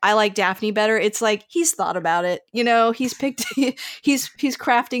says like I like Daphne better, it's like he's thought about it. He's picked he's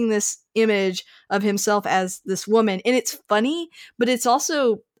crafting this image of himself as this woman. And it's funny, but it's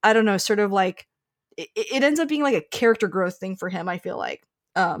also, I don't know, sort of like it ends up being like a character growth thing for him, I feel like.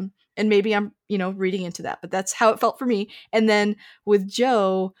 And maybe I'm, reading into that, but that's how it felt for me. And then with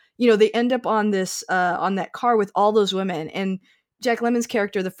Joe, they end up on this on that car with all those women, and Jack Lemon's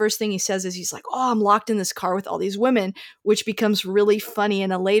character, the first thing he says is he's like, "Oh, I'm locked in this car with all these women," which becomes really funny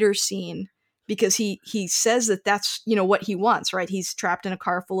in a later scene because he says that that's, what he wants, right? He's trapped in a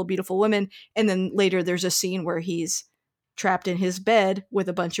car full of beautiful women, and then later there's a scene where he's trapped in his bed with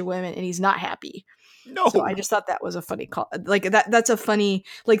a bunch of women and he's not happy. So I No. just thought that was a funny call. Like that's a funny,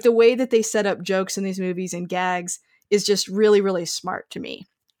 like the way that they set up jokes in these movies and gags is just really, really smart to me.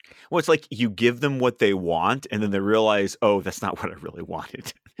 Well, it's like you give them what they want, and then they realize, oh, that's not what I really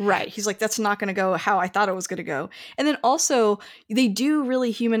wanted. Right. He's like, that's not going to go how I thought it was going to go. And then also, they do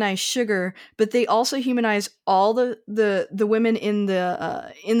really humanize Sugar, but they also humanize all the women in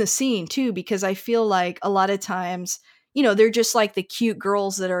the scene too, because I feel like a lot of times, they're just like the cute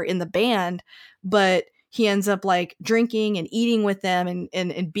girls that are in the band, but he ends up like drinking and eating with them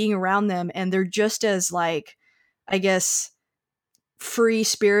and being around them, and they're just as like, I guess, free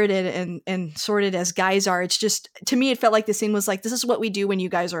spirited and sorted as guys are. It's just, to me it felt like the scene was like, this is what we do when you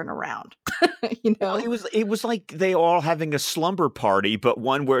guys aren't around. you Well, know it was like they all having a slumber party, but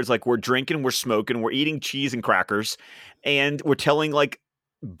one where it's like we're drinking, we're smoking, we're eating cheese and crackers, and we're telling like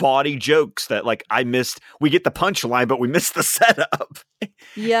bawdy jokes that like I missed. We get the punchline, but we missed the setup.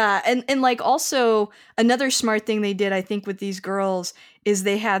 Yeah, and like also another smart thing they did, I think, with these girls is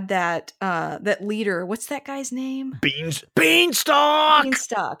they had that leader. What's that guy's name? Beanstalk,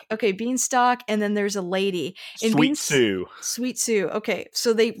 Beanstalk. Okay, Beanstalk, and then there's a lady. And Sweet Sue. Sweet Sue. Okay,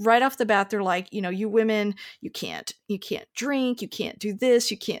 so they right off the bat they're like, you women, you can't drink, you can't do this,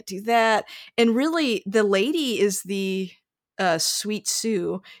 you can't do that. And really the lady is the Sweet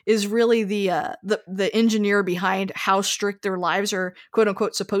Sue is really the engineer behind how strict their lives are, quote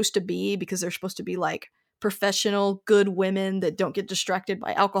unquote, supposed to be, because they're supposed to be like professional, good women that don't get distracted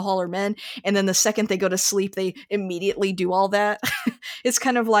by alcohol or men. And then the second they go to sleep, they immediately do all that. It's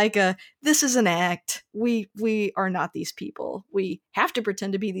kind of like this is an act. We are not these people. We have to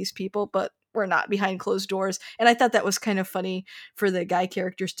pretend to be these people, but we're not behind closed doors. And I thought that was kind of funny for the guy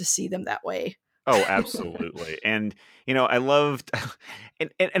characters to see them that way. Oh, absolutely. And I loved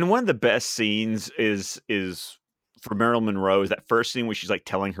and one of the best scenes is for Marilyn Monroe is that first scene where she's like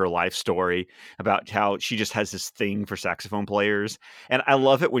telling her life story about how she just has this thing for saxophone players. And I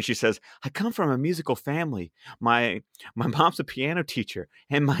love it when she says, "I come from a musical family. My mom's a piano teacher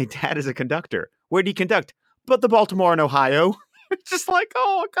and my dad is a conductor. Where do you conduct? But the Baltimore and Ohio." It's just like,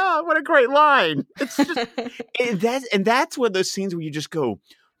 oh God, what a great line. It's just and that's one of those scenes where you just go,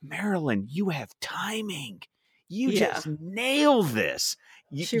 Marilyn, you have timing. You just nail this.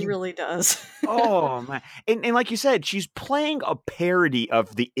 She really does. Oh man. And like you said, she's playing a parody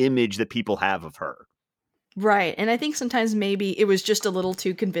of the image that people have of her. Right. And I think sometimes maybe it was just a little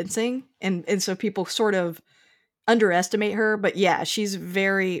too convincing. And so people sort of underestimate her. But yeah, she's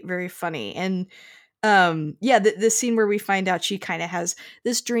very, very funny. And the scene where we find out she kind of has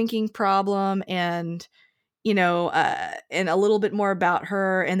this drinking problem and and a little bit more about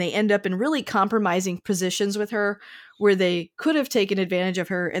her, and they end up in really compromising positions with her where they could have taken advantage of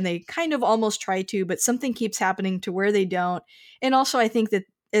her and they kind of almost try to, but something keeps happening to where they don't. And also I think that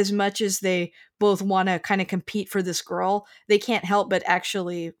as much as they both want to kind of compete for this girl, they can't help but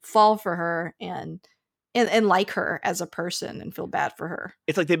actually fall for her and like her as a person and feel bad for her.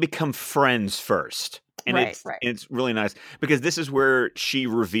 It's like they become friends first. And right. It's really nice because this is where she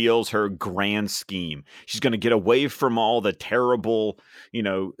reveals her grand scheme. She's going to get away from all the terrible,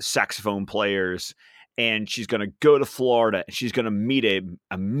 saxophone players, and she's going to go to Florida and she's going to meet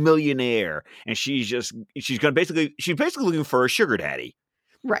a millionaire, and she's basically looking for a sugar daddy.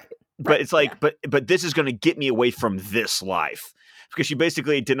 Right. But it's like, but this is going to get me away from this life, because she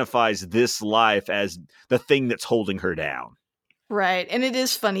basically identifies this life as the thing that's holding her down. Right. And it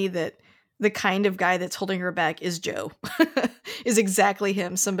is funny that the kind of guy that's holding her back is Joe. Is exactly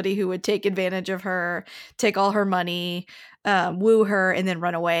him. Somebody who would take advantage of her, take all her money, woo her, and then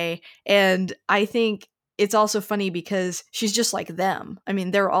run away. And I think it's also funny because she's just like them. I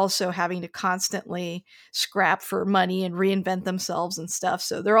mean, they're also having to constantly scrap for money and reinvent themselves and stuff.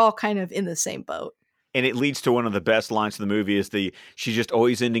 So they're all kind of in the same boat. And it leads to one of the best lines of the movie is she's just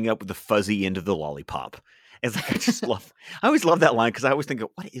always ending up with the fuzzy end of the lollipop. It's like, I always love that line because I always think,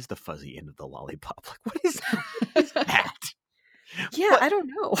 what is the fuzzy end of the lollipop? Like, what is that? Yeah, but I don't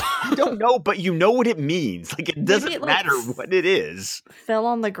know. I don't know, but you know what it means. Like, it doesn't matter what it is. Fell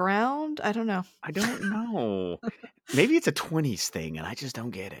on the ground? I don't know. I don't know. Maybe it's a 20s thing and I just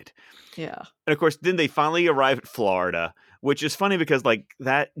don't get it. Yeah. And of course, then they finally arrive at Florida, which is funny because like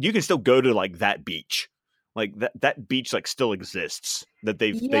that, you can still go to like that beach. Like that beach like still exists that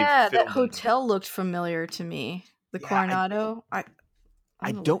they've that hotel looked familiar to me. The Coronado.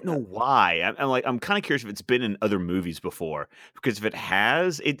 I don't know why. I'm kind of curious if it's been in other movies before, because if it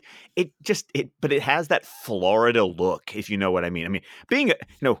has, but it has that Florida look, if you know what I mean. I mean, being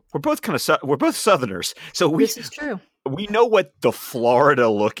we're both Southerners, so this is true. We know what the Florida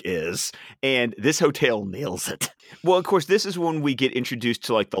look is, and this hotel nails it. Well, of course, this is when we get introduced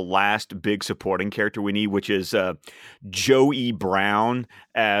to like the last big supporting character we need, which is Joey Brown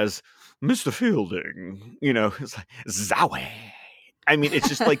as Mr. Fielding. It's like Zowie. I mean, it's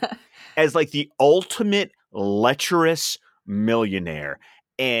just like as like the ultimate lecherous millionaire.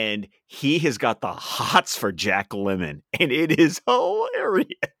 And he has got the hots for Jack Lemmon, and it is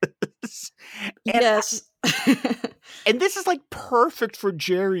hilarious. Yes. And this is like perfect for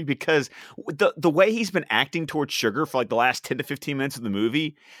Jerry because the way he's been acting towards Sugar for like the last 10 to 15 minutes of the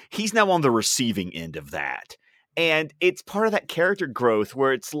movie, he's now on the receiving end of that. And it's part of that character growth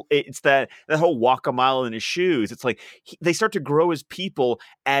where it's that whole walk a mile in his shoes. It's like they start to grow as people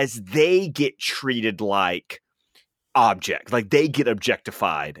as they get treated like objects, like they get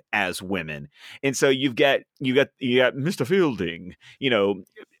objectified as women. And so you got Mr. Fielding,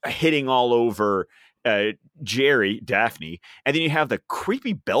 hitting all over Jerry, Daphne, and then you have the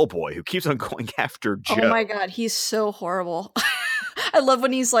creepy bellboy who keeps on going after Joe. Oh my God, he's so horrible. I love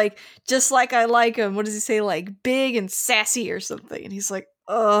when he's like, just like I like him. What does he say? Like big and sassy or something. And he's like,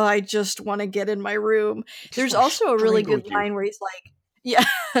 oh, I just want to get in my room. There's also a really good line where he's like,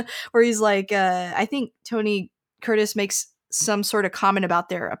 where he's like, I think Tony Curtis makes some sort of comment about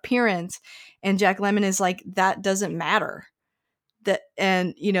their appearance. And Jack Lemmon is like, that doesn't matter.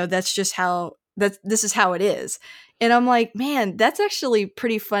 That's just how this is how it is. And I'm like, man, that's actually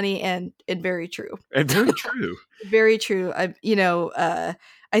pretty funny and very true. And very true. Very true. I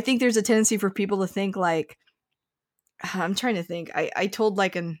think there's a tendency for people to think like, I'm trying to think. I told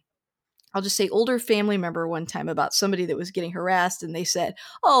like I'll just say older family member one time about somebody that was getting harassed, and they said,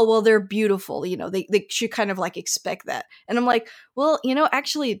 "Oh, well, they're beautiful. They should kind of like expect that." And I'm like, well,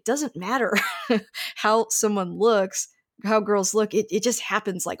 actually, it doesn't matter how someone looks, how girls look. It just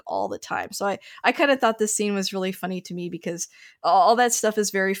happens like all the time. So I kind of thought this scene was really funny to me because all that stuff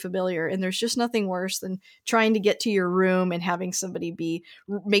is very familiar, and there's just nothing worse than trying to get to your room and having somebody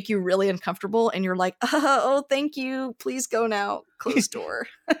make you really uncomfortable, and you're like, "Oh, thank you. Please go now. Close door."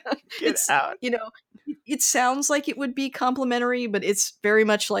 Get out. It sounds like it would be complimentary, but it's very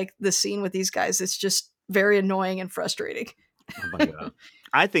much like the scene with these guys. It's just very annoying and frustrating. Oh my god.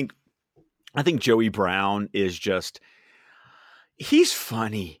 I think Joey Brown is just, he's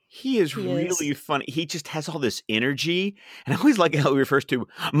funny. He is really funny. He just has all this energy, and I always like how he refers to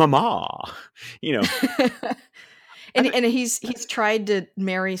Mama. And he's tried to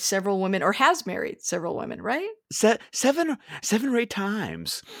marry several women, or has married several women, right? Seven or 8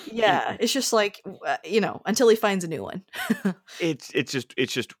 times. Yeah, it's just like until he finds a new one. It's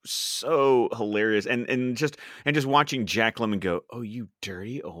just so hilarious, and just watching Jack Lemmon go, "Oh, you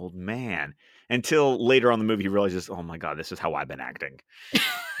dirty old man," until later on in the movie he realizes, "Oh my god, this is how I've been acting.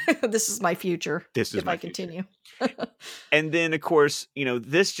 This is my future. This is if my I continue." And then, of course,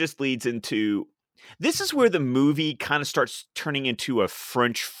 this just leads into, this is where the movie kind of starts turning into a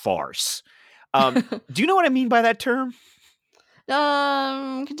French farce. Do you know what I mean by that term?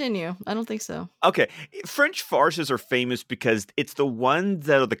 Continue. I don't think so. Okay. French farces are famous because it's the ones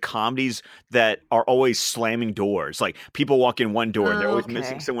that are the comedies that are always slamming doors. Like, people walk in one door and they're always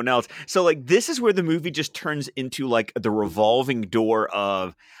missing someone else. So like, this is where the movie just turns into like the revolving door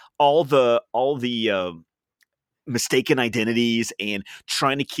of all the mistaken identities and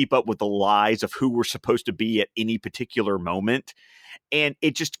trying to keep up with the lies of who we're supposed to be at any particular moment. And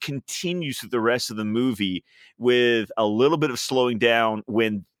it just continues through the rest of the movie with a little bit of slowing down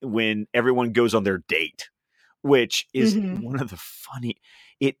when everyone goes on their date, which is one of the funny.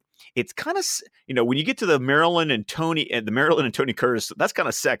 It's kind of, when you get to the Marilyn and Tony Curtis, that's kind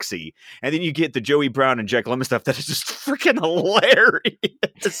of sexy. And then you get the Joey Brown and Jack Lemmon stuff that is just freaking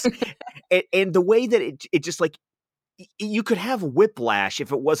hilarious. and the way that it just like, you could have whiplash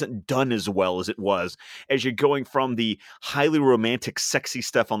if it wasn't done as well as it was, as you're going from the highly romantic, sexy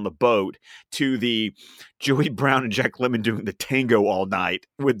stuff on the boat to the Joey Brown and Jack Lemmon doing the tango all night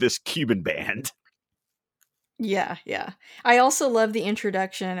with this Cuban band. Yeah. I also love the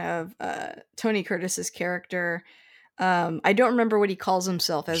introduction of Tony Curtis's character. I don't remember what he calls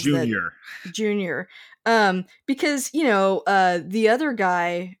himself as Junior. Because the other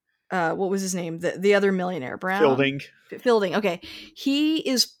guy, what was his name? The other millionaire, Brown? Fielding. Okay. He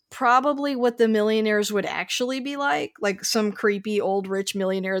is probably what the millionaires would actually be like some creepy old rich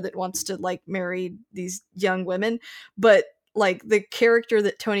millionaire that wants to like marry these young women. But like the character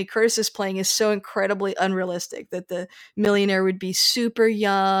that Tony Curtis is playing is so incredibly unrealistic that the millionaire would be super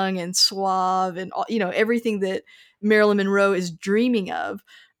young and suave and everything that Marilyn Monroe is dreaming of.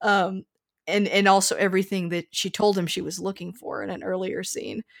 And also everything that she told him she was looking for in an earlier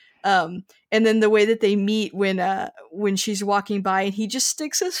scene. And then the way that they meet when she's walking by and he just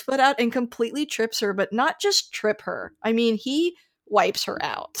sticks his foot out and completely trips her, but not just trip her. I mean, he wipes her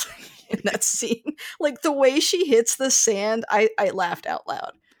out in that scene. Like the way she hits the sand, I laughed out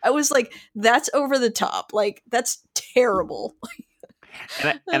loud. I was like, that's over the top. Like, that's terrible.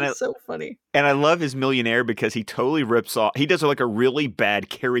 And it's so funny. And I love his millionaire because he totally rips off. He does like a really bad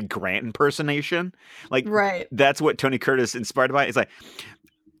Cary Grant impersonation. Like, right. That's what Tony Curtis inspired by. It's like,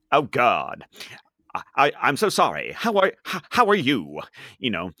 "Oh God, I'm so sorry. How are you?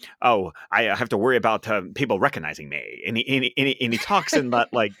 Oh, I have to worry about people recognizing me." And he talks in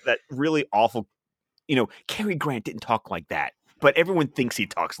that like that really awful. Cary Grant didn't talk like that, but everyone thinks he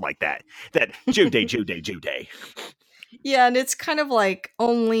talks like that. That Joe Day. Yeah, and it's kind of like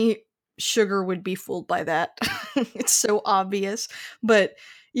only Sugar would be fooled by that. It's so obvious, but.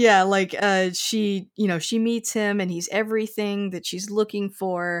 Yeah, like she meets him and he's everything that she's looking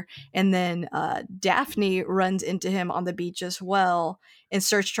for, and then Daphne runs into him on the beach as well and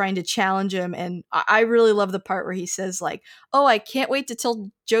starts trying to challenge him. And I really love the part where he says like, "Oh, I can't wait to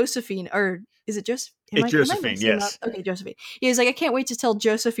tell Josephine," or is it Joseph? It's Josephine, yes. Okay, Josephine. He's like, "I can't wait to tell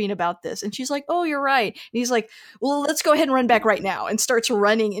Josephine about this," and she's like, "Oh, you're right." And he's like, "Well, let's go ahead and run back right now," and starts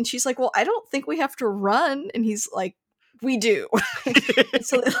running. And she's like, "Well, I don't think we have to run," and he's like, "We do."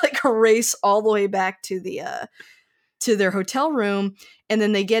 So they like race all the way back to the to their hotel room, and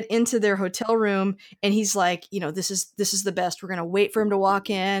then they get into their hotel room, and he's like, this is the best. We're gonna wait for him to walk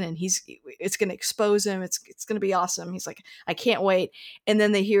in, and it's gonna expose him. It's gonna be awesome. He's like, I can't wait. And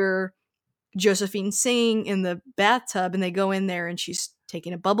then they hear Josephine sing in the bathtub, and they go in there, and she's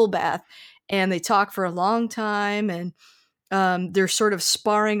taking a bubble bath, and they talk for a long time, and they're sort of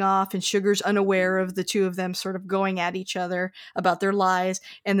sparring off, and Sugar's unaware of the two of them sort of going at each other about their lies.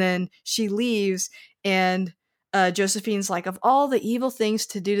 And then she leaves, and Josephine's like, of all the evil things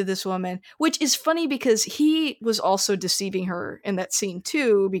to do to this woman, which is funny because he was also deceiving her in that scene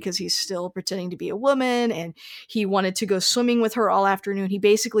too, because he's still pretending to be a woman, and he wanted to go swimming with her all afternoon. He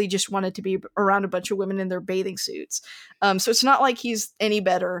basically just wanted to be around a bunch of women in their bathing suits. So it's not like he's any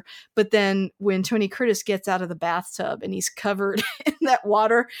better. But then when Tony Curtis gets out of the bathtub and he's covered in that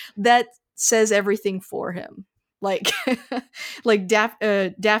water, that says everything for him. Like, like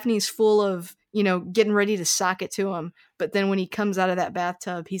Daphne's full of, getting ready to sock it to him. But then when he comes out of that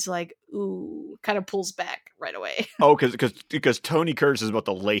bathtub, he's like, ooh, kind of pulls back right away. Oh, because Tony Curtis is about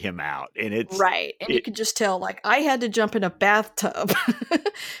to lay him out, and it's right. And you could just tell, like, I had to jump in a bathtub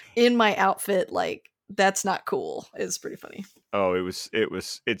in my outfit. Like, that's not cool. It's pretty funny. Oh,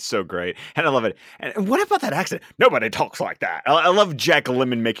 it's so great. And I love it. And what about that accent? Nobody talks like that. I love Jack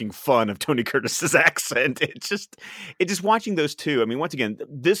Lemmon making fun of Tony Curtis's accent. It's just watching those two. I mean, once again,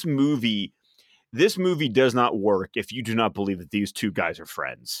 this movie does not work if you do not believe that these two guys are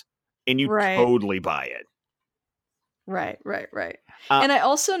friends, and you totally buy it. Right. And I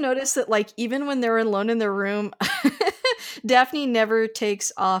also noticed that, like, even when they're alone in their room, Daphne never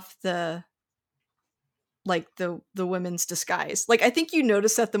takes off the women's disguise. Like, I think you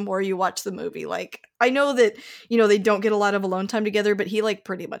notice that the more you watch the movie. Like, I know that, they don't get a lot of alone time together, but he, like,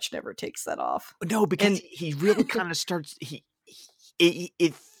 pretty much never takes that off. No, because he really kind of starts,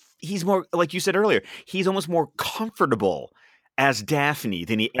 he's more, like you said earlier, he's almost more comfortable as Daphne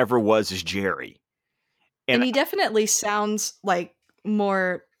than he ever was as Jerry. And he definitely sounds like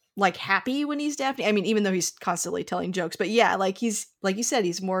more like happy when he's Daphne. I mean, even though he's constantly telling jokes, but yeah, like he's, like you said,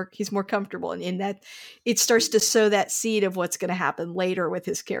 he's more comfortable, and in that it starts to sow that seed of what's going to happen later with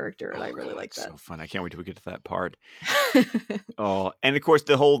his character. And I really like that. So fun. I can't wait till we get to that part. Oh, and of course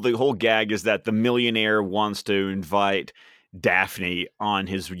the whole gag is that the millionaire wants to invite Daphne on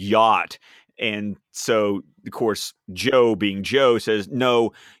his yacht. And so, of course, Joe, being Joe, says,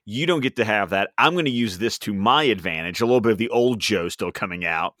 no, you don't get to have that. I'm going to use this to my advantage. A little bit of the old Joe still coming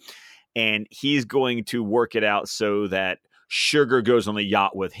out. And he's going to work it out so that Sugar goes on the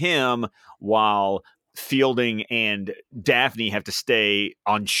yacht with him, while Fielding and Daphne have to stay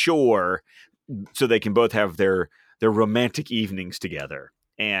on shore so they can both have their romantic evenings together.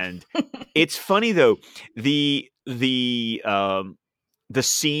 And it's funny, though, the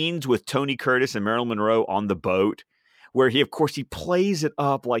scenes with Tony Curtis and Marilyn Monroe on the boat, where he plays it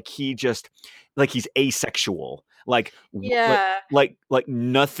up like he's asexual, like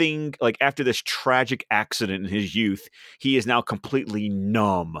nothing, like after this tragic accident in his youth, he is now completely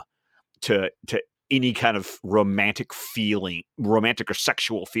numb to any kind of romantic or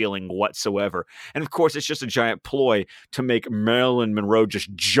sexual feeling whatsoever. And of course, it's just a giant ploy to make Marilyn Monroe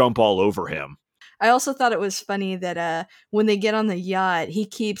just jump all over him. I also thought it was funny that when they get on the yacht, he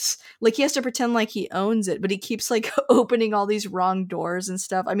keeps, like, he has to pretend like he owns it, but he keeps, like, opening all these wrong doors and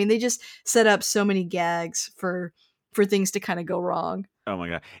stuff. I mean, they just set up so many gags for things to kind of go wrong. Oh my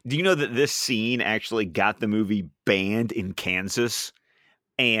God. Do you know that this scene actually got the movie banned in Kansas?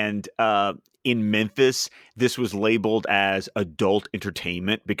 And in Memphis, this was labeled as adult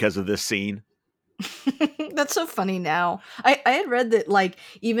entertainment because of this scene. That's so funny now. I had read that, like,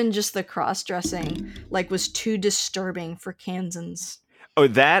 even just the cross-dressing, like, was too disturbing for Kansans. Oh,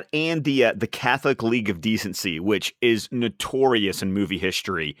 that and the Catholic League of Decency, which is notorious in movie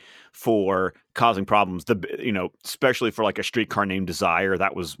history for causing problems. Especially for like A Streetcar Named Desire,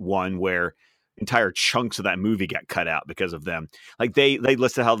 that was one where entire chunks of that movie got cut out because of them. Like they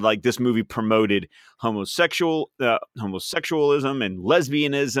listed how, like, this movie promoted homosexualism and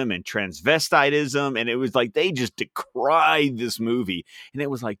lesbianism and transvestitism, and it was like they just decried this movie. And it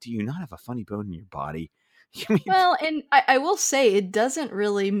was like, do you not have a funny bone in your body? Well, and I will say it doesn't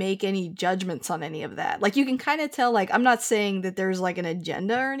really make any judgments on any of that. Like, you can kind of tell, like, I'm not saying that there's like an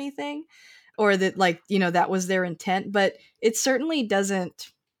agenda or anything, or that, like, that was their intent, but it certainly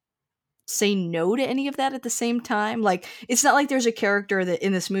doesn't say no to any of that at the same time. Like, it's not like there's a character that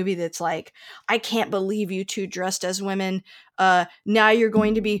in this movie that's like, I can't believe you two dressed as women, now you're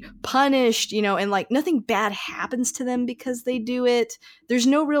going to be punished, and like nothing bad happens to them because they do it. There's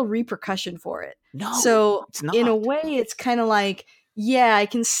no real repercussion for it. No, so it's not. In a way, it's kind of like, Yeah, I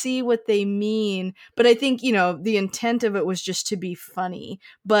can see what they mean, but I think, the intent of it was just to be funny.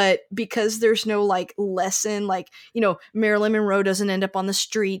 But because there's no like lesson, like, Marilyn Monroe doesn't end up on the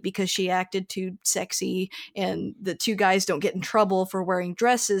street because she acted too sexy, and the two guys don't get in trouble for wearing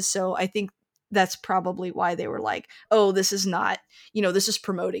dresses. So I think that's probably why they were like, oh, this is not, this is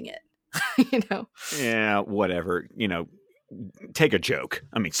promoting it. you know? Yeah, whatever. Take a joke.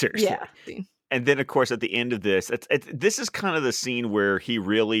 I mean, Yeah. seriously. And then, of course, at the end of this, this is kind of the scene where he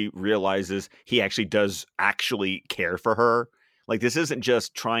really realizes he actually does actually care for her. Like, this isn't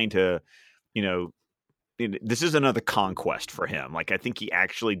just trying to, you know, this is another conquest for him. Like, I think he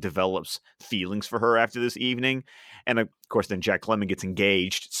actually develops feelings for her after this evening. And of course, then Jack Lemmon gets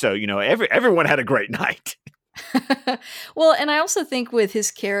engaged. So, everyone had a great night. Well, and I also think with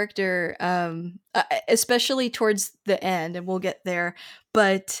his character, especially towards the end, and we'll get there,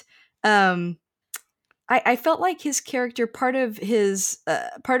 but um, I felt like his character, part of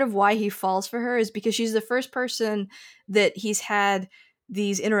why he falls for her is because she's the first person that he's had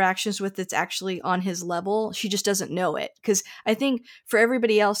these interactions with that's actually on his level. She just doesn't know it. Because I think for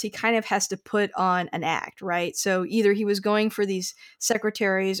everybody else, he kind of has to put on an act, right? So either he was going for these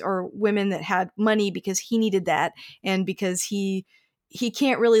secretaries or women that had money because he needed that, and because he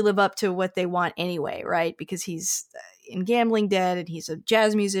can't really live up to what they want anyway, right? Because he's in gambling debt and he's a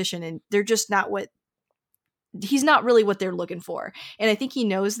jazz musician, and they're just not what he's not really what they're looking for. And I think he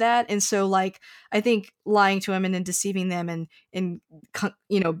knows that. And so like, I think lying to him and then deceiving them and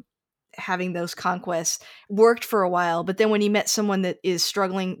having those conquests worked for a while. But then when he met someone that is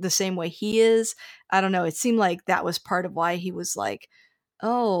struggling the same way he is, I don't know, it seemed like that was part of why he was like,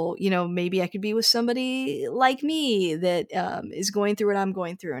 oh, maybe I could be with somebody like me that is going through what I'm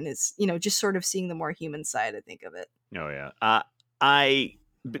going through, and is, just sort of seeing the more human side, I think, of it. Oh, yeah. I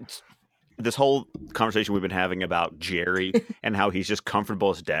this whole conversation we've been having about Jerry and how he's just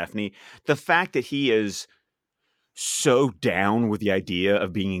comfortable as Daphne, the fact that he is so down with the idea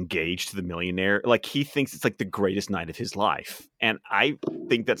of being engaged to the millionaire, like he thinks it's like the greatest night of his life. And I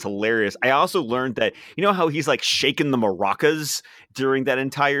think that's hilarious. I also learned that, how he's like shaking the maracas during that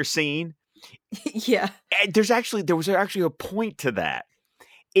entire scene? Yeah. And there was actually a point to that.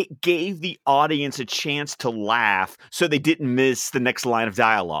 It gave the audience a chance to laugh so they didn't miss the next line of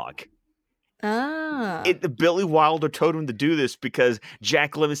dialogue. Ah. Billy Wilder told him to do this because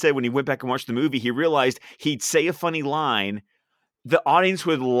Jack Lemmon said when he went back and watched the movie, he realized he'd say a funny line, the audience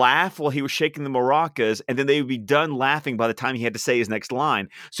would laugh while he was shaking the maracas, and then they would be done laughing by the time he had to say his next line.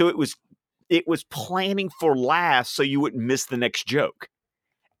 So it was planning for laughs so you wouldn't miss the next joke.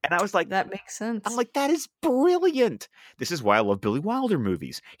 And I was like, that makes sense. I'm like, that is brilliant. This is why I love Billy Wilder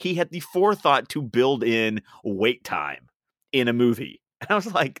movies. He had the forethought to build in wait time in a movie. And I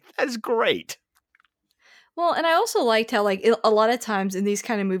was like, that is great. Well, and I also liked how, like, a lot of times in these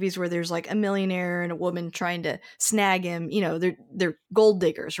kind of movies where there's like a millionaire and a woman trying to snag him, they're gold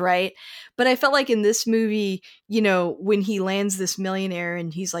diggers, right? But I felt like in this movie, when he lands this millionaire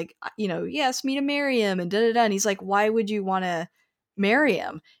and he's like, he asked me to marry him and da da da, and he's like, why would you want to marry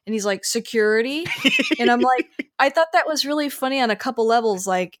him? And he's like, security. And I'm like, I thought that was really funny on a couple levels.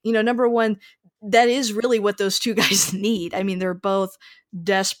 Like, number one, that is really what those two guys need. I mean, they're both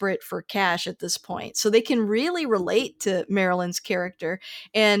desperate for cash at this point. So they can really relate to Marilyn's character.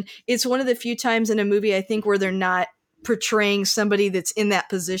 And it's one of the few times in a movie, I think, where they're not portraying somebody that's in that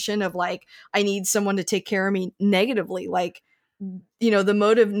position of like, I need someone to take care of me negatively. Like, the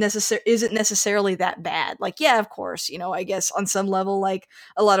motive isn't necessarily that bad. Like, yeah, of course, I guess on some level, like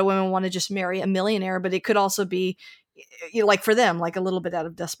a lot of women want to just marry a millionaire, but it could also be like for them, like a little bit out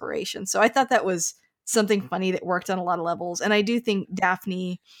of desperation. So I thought that was something funny that worked on a lot of levels. And I do think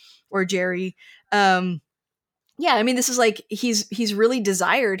Daphne or Jerry, yeah, I mean, this is like he's really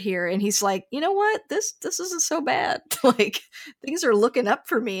desired here, and he's like, you know what, this isn't so bad. Like things are looking up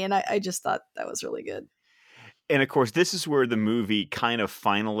for me, and I just thought that was really good. And of course, this is where the movie kind of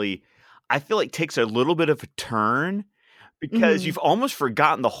finally, I feel like, takes a little bit of a turn, because you've almost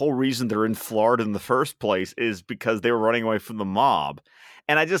forgotten the whole reason they're in Florida in the first place is because they were running away from the mob.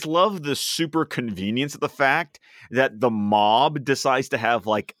 And I just love the super convenience of the fact that the mob decides to have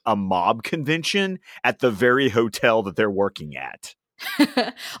like a mob convention at the very hotel that they're working at.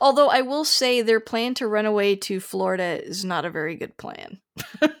 Although I will say their plan to run away to Florida is not a very good plan.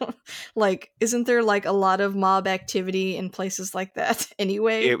 Like, isn't there like a lot of mob activity in places like that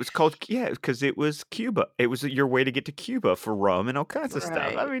anyway? It was called, yeah, because it was Cuba. It was your way to get to Cuba for rum and all kinds of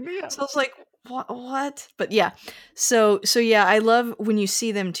stuff. I mean, yeah. So I was like, what? But yeah. So yeah, I love when you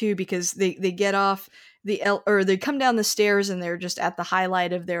see them too, because they get off or they come down the stairs and they're just at the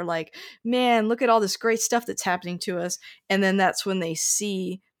highlight of their like, man, look at all this great stuff that's happening to us. And then that's when they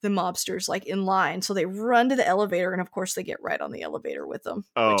see the mobsters like in line. So they run to the elevator, and of course they get right on the elevator with them,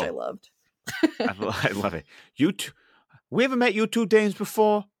 which I Oh, loved. I love it. You two, we ever met you two dames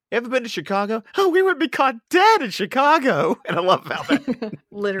before? Ever been to Chicago? Oh, we would be caught dead in Chicago. And I love how that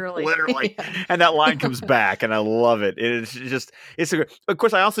Literally. literally, Yeah. and that line comes back, and I love it. It's just, it's a great. Of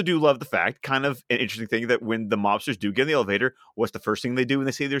course, I also do love the fact, kind of an interesting thing, that when the mobsters do get in the elevator, what's the first thing they do when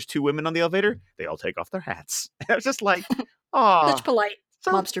they see there's two women on the elevator? They all take off their hats. I was just like, oh, Such polite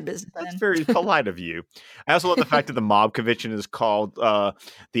so mobster business. that's very polite of you. I also love the fact that the mob convention is called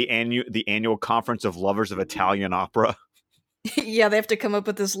the annual conference of lovers of Italian opera. Yeah, they have to come up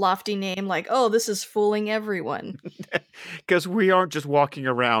with this lofty name like, oh, this is fooling everyone. Because we aren't just walking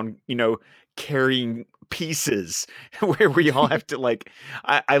around, carrying pieces where we all have to like.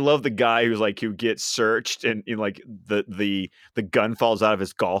 I love the guy who's like, who gets searched, and like the gun falls out of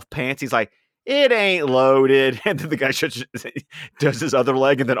his golf pants. He's like, it ain't loaded, and then the guy does his other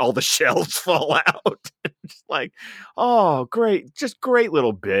leg, and then all the shells fall out. Just like, oh, great, just great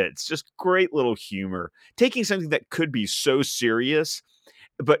little bits, just great little humor, taking something that could be so serious,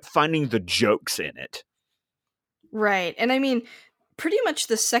 but finding the jokes in it. Right. And I mean, pretty much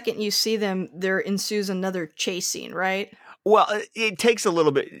the second you see them, there ensues another chase scene, right? Well, it takes a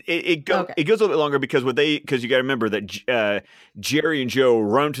little bit. Okay. It goes a little bit longer because because you got to remember that Jerry and Joe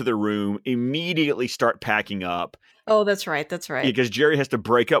run to the room, immediately start packing up, Oh, that's right. That's right. because Jerry has to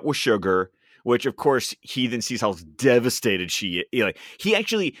break up with Sugar, which of course he then sees how devastated she is. Like, he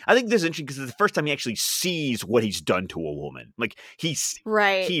actually, I think this is interesting because it's the first time he actually sees what he's done to a woman. Like,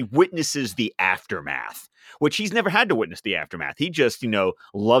 Right. he witnesses the aftermath, which he's never had to witness the aftermath. He just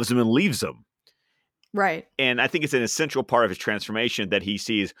loves him and leaves him. Right. And I think it's an essential part of his transformation that he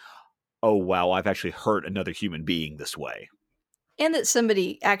sees, oh, wow, I've actually hurt another human being this way. And that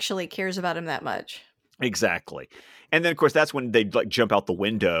somebody actually cares about him that much. Exactly. And then, of course, that's when they like jump out the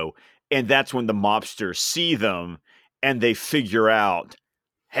window. And that's when the mobsters see them and they figure out,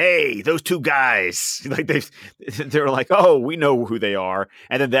 hey, those two guys, like they're like, oh, we know who they are.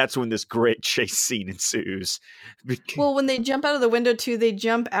 And then that's when this great chase scene ensues. Well, when they jump out of the window too, they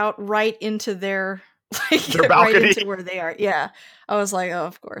jump out right into their Their right balcony. into where they are. Yeah. I was like, oh,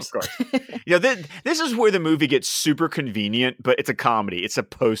 of course. Of course. This is where the movie gets super convenient, but it's a comedy. It's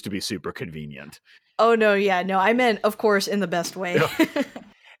supposed to be super convenient. Oh no, yeah, no, I meant, of course, in the best way. Yeah.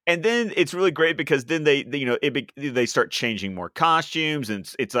 And then it's really great because then they start changing more costumes,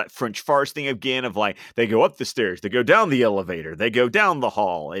 and it's that French farce thing again of like, they go up the stairs, they go down the elevator, they go down the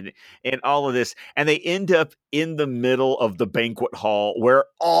hall, and all of this, and they end up in the middle of the banquet hall where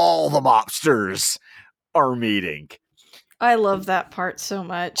all the mobsters are meeting. I love that part so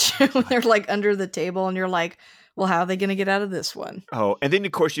much. When they're like under the table and you're like, well, how are they going to get out of this one? Oh, and then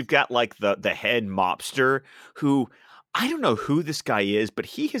of course you've got like the head mobster, who, I don't know who this guy is, but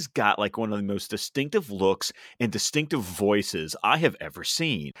he has got like one of the most distinctive looks and distinctive voices I have ever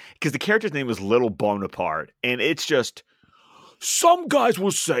seen. Because the character's name is Little Bonaparte, and it's just, some guys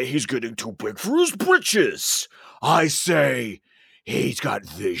will say he's getting too big for his britches. I say he's got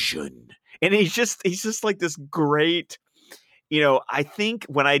vision. And he's just like this great, I think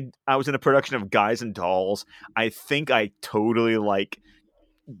when I was in a production of Guys and Dolls, I think I totally like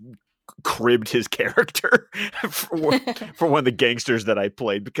cribbed his character for one of the gangsters that I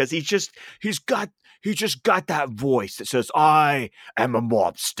played, because he just got that voice that says, I am a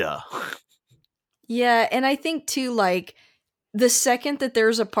mobster. Yeah, and I think too, like, the second that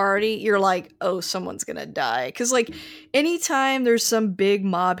there's a party, you're like, oh, someone's gonna die. Because, like, anytime there's some big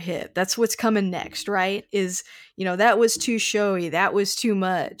mob hit, that's what's coming next, right? Is, that was too showy, that was too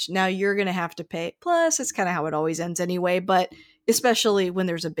much. Now you're gonna have to pay. Plus, it's kind of how it always ends anyway, but especially when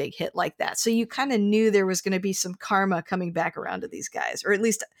there's a big hit like that. So you kind of knew there was gonna be some karma coming back around to these guys. Or at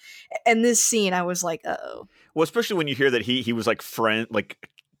least in this scene, I was like, uh-oh. Well, especially when you hear that he was like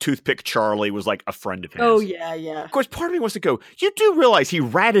Toothpick Charlie was like a friend of his. Oh, yeah, yeah. Of course, part of me wants to go, you do realize he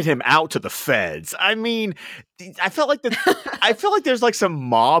ratted him out to the feds. I mean, I felt like there's like some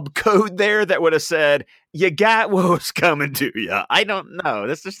mob code there that would have said, you got what was coming to you. I don't know.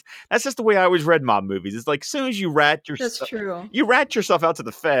 That's just the way I always read mob movies. It's like, as soon as you rat yourself, That's true. You rat yourself out to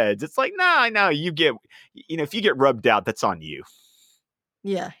the feds. It's like, no, you get, if you get rubbed out, that's on you.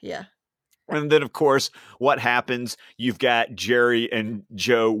 Yeah, yeah. And then, of course, what happens? You've got Jerry and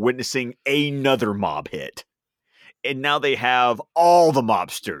Joe witnessing another mob hit. And now they have all the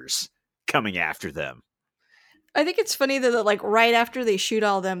mobsters coming after them. I think it's funny that, like, right after they shoot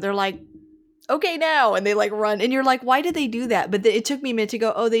all of them, they're like, okay, now. And they like run. And you're like, why did they do that? But it took me a minute to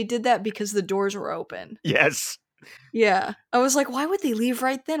go, oh, they did that because the doors were open. Yes. Yeah. I was like, why would they leave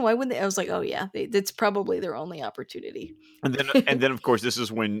right then? Why wouldn't they? I was like, oh, yeah, that's probably their only opportunity. And then, of course, this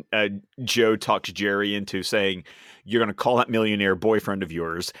is when Joe talks Jerry into saying, "You're going to call that millionaire boyfriend of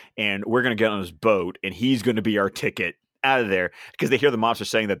yours, and we're going to get on his boat, and he's going to be our ticket out of there." Because they hear the mobsters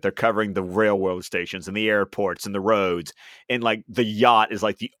saying that they're covering the railroad stations and the airports and the roads, and like the yacht is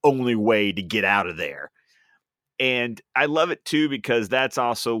like the only way to get out of there. And I love it too because that's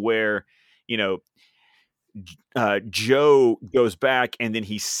also where, you know, Joe goes back and then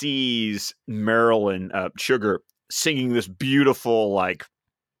he sees Marilyn Sugar singing this beautiful,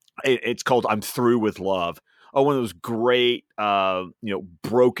 it's called "I'm Through with Love." Oh, one of those great,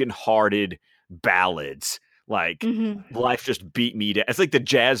 broken-hearted ballads. Like, Mm-hmm. life just beat me down. It's like the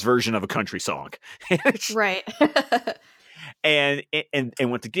jazz version of a country song. Right. And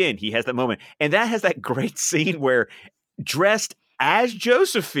once again, he has that moment, and that has that great scene where, dressed as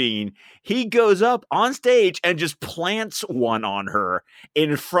Josephine, he goes up on stage and just plants one on her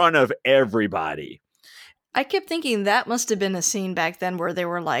in front of everybody. I kept thinking that must have been a scene back then where they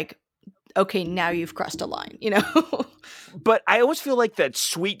were like, okay, now you've crossed a line, you know? But I always feel like that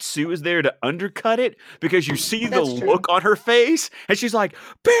Sweet Sue is there to undercut it because you see the That's true. look on her face and she's like,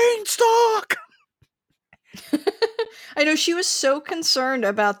 "Beanstalk!" I know she was so concerned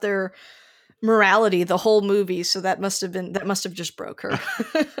about their morality the whole movie, so that must have just broke her.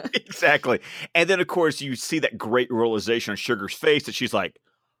 Exactly. And then, of course, you see that great realization on Sugar's face that she's like,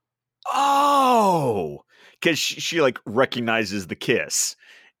 "Oh," because she like recognizes the kiss,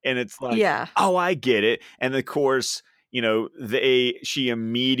 and it's like, Yeah. "Oh, I get it." And of course, she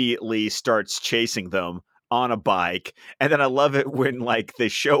immediately starts chasing them on a bike, and then I love it when like they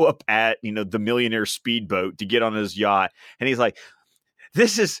show up at the millionaire speedboat to get on his yacht, and he's like,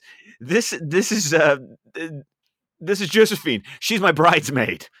 "This is this is Josephine. She's my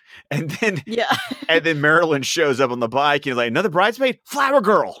bridesmaid." And then Yeah. and then Marilyn shows up on the bike and he's like, "Another bridesmaid? Flower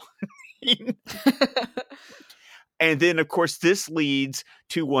girl." And then, of course, this leads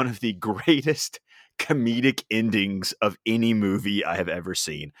to one of the greatest comedic endings of any movie I have ever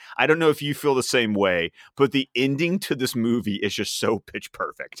seen. I don't know if you feel the same way, but the ending to this movie is just so pitch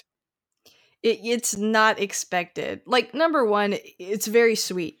perfect. It's not expected. Like, number one, it's very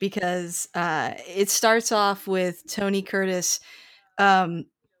sweet because it starts off with Tony Curtis um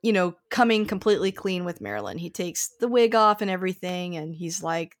coming completely clean with Marilyn. He takes the wig off and everything, and he's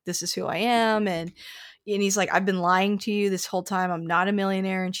like, this is who I am. And he's like, I've been lying to you this whole time. I'm not a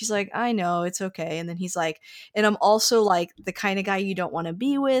millionaire. And she's like, I know, it's okay. And then he's like, and I'm also like the kind of guy you don't want to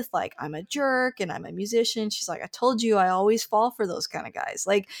be with. Like, I'm a jerk and I'm a musician. She's like, I told you I always fall for those kind of guys.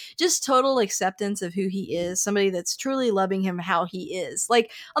 Like, just total acceptance of who he is, somebody that's truly loving him how he is.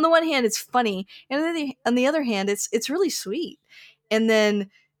 Like, on the one hand, it's funny, and on the other hand, it's really sweet. And then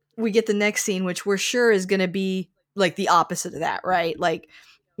we get the next scene, which we're sure is going to be like the opposite of that, right? Like,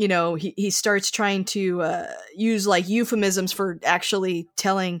 he starts trying to use like euphemisms for actually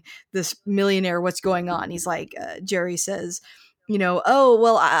telling this millionaire what's going on. He's like, Jerry says, oh,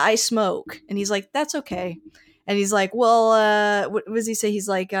 well, I smoke. And he's like, that's okay. And he's like, well, what does he say? He's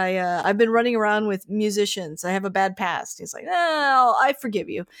like, I've been running around with musicians. I have a bad past. He's like, oh, I forgive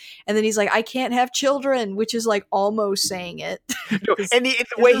you. And then he's like, I can't have children, which is like almost saying it. No, and the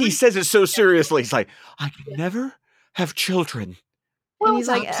way he says it so seriously, he's like, "I can never have children." And Well, he's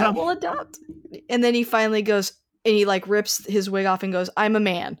like, we'll adopt. And then he finally goes, and he like rips his wig off and goes, I'm a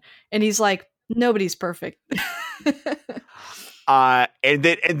man. And he's like, nobody's perfect. And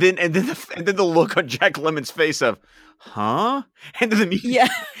then the look on Jack Lemmon's face of, huh? And then the music, Yeah.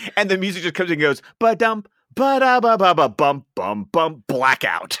 and the music just comes and goes, ba-dump, ba-da-ba-ba-ba-bum, bum, bum,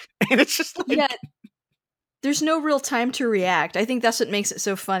 blackout. And it's just like, Yeah. There's no real time to react. I think that's what makes it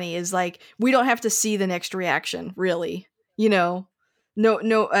so funny is like, we don't have to see the next reaction, really. No,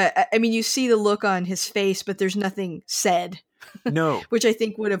 I mean, you see the look on his face, but there's nothing said. no. Which I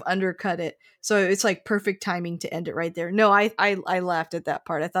think would have undercut it. So it's like perfect timing to end it right there. No, I laughed at that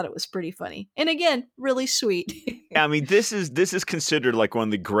part. I thought it was pretty funny. And again, really sweet. I mean, this is considered like one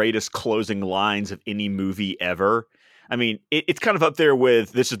of the greatest closing lines of any movie ever. I mean, it's kind of up there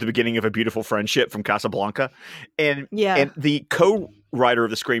with "This is the beginning of a beautiful friendship" from Casablanca, and Yeah. the co-writer of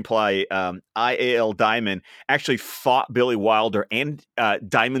the screenplay, I.A.L. Diamond, actually fought Billy Wilder and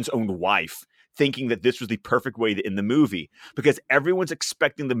Diamond's own wife, thinking that this was the perfect way to end the movie because everyone's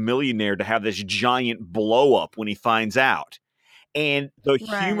expecting the millionaire to have this giant blow up when he finds out, and the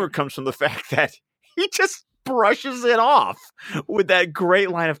humor Right. comes from the fact that he just brushes it off with that great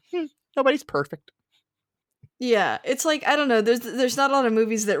line of, nobody's perfect. Yeah, it's like, I don't know, there's not a lot of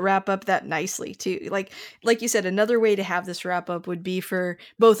movies that wrap up that nicely too. Like you said, another way to have this wrap up would be for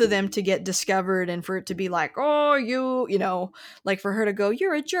both of them to get discovered and for it to be like, "Oh, you know, like for her to go,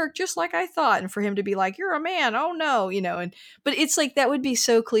 'You're a jerk just like I thought,' and for him to be like, 'You're a man.' Oh no," and but it's like that would be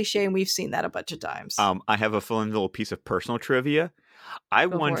so cliche and we've seen that a bunch of times. I have a fun little piece of personal trivia. I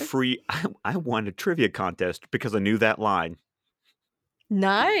Go won for it. free. I won a trivia contest because I knew that line.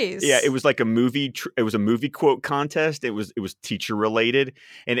 Yeah, it Nice. was like a it was a movie quote contest. It was teacher related,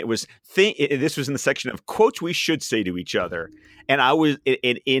 and it was this was in the section of quotes we should say to each other. And I was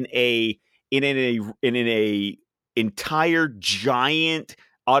in a entire giant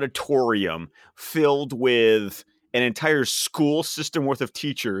auditorium filled with an entire school system worth of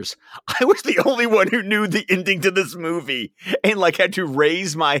teachers. I was the only one who knew the ending to this movie and like had to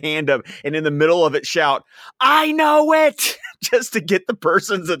raise my hand up and in the middle of it shout, "I know it!" just to get the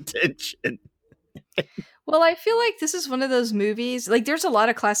person's attention. Well, I feel like this is one of those movies. Like, there's a lot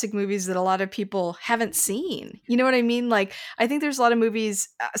of classic movies that a lot of people haven't seen. You know what I mean? Like, I think there's a lot of movies.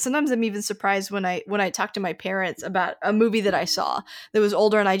 Sometimes I'm even surprised when I talk to my parents about a movie that I saw that was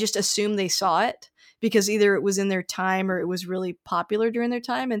older, and I just assume they saw it because either it was in their time or it was really popular during their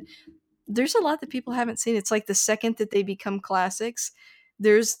time. And there's a lot that people haven't seen. It's like the second that they become classics,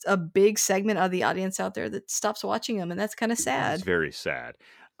 there's a big segment of the audience out there that stops watching them, and that's kind of It's sad. very sad.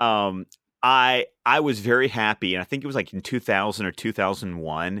 Um, I was very happy, and I think it was like in 2000 or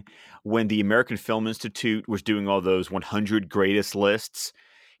 2001 when the American Film Institute was doing all those 100 greatest lists.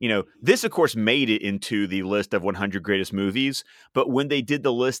 This of course made it into the list of 100 greatest movies, but when they did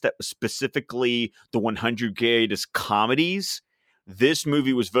the list that was specifically the 100 greatest comedies, this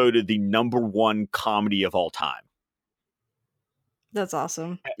movie was voted the number one comedy of all time. That's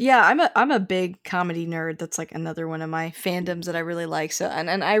awesome. Yeah, I'm a big comedy nerd. That's like another one of my fandoms that I really like. So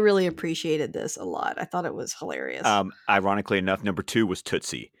and I really appreciated this a lot. I thought it was hilarious. Ironically enough, number two was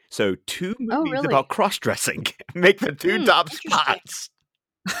Tootsie. So two Oh, movies about really? cross dressing make the two Hmm, top interesting. spots.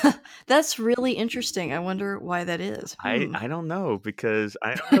 That's really interesting. I wonder why that is. I Hmm. I don't know because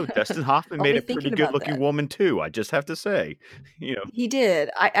I don't know. Dustin Hoffman I'll made be a pretty thinking good about looking that. woman too. I just have to say, you know. He did.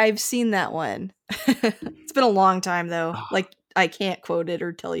 I've seen that one. It's been a long time though. Like I can't quote it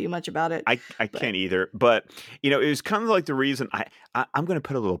or tell you much about it, I but can't either, but it was kind of like the reason I'm going to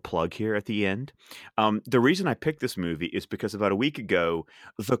put a little plug here at the end. The reason I picked this movie is because about a week ago,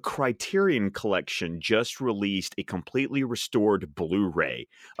 the Criterion Collection just released a completely restored Blu-ray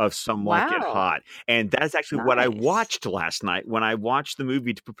of Some Like It wow. Hot, and that's actually what I Nice. watched last night when I watched the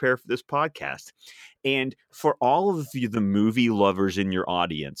movie to prepare for this podcast. And for all of you, the movie lovers in your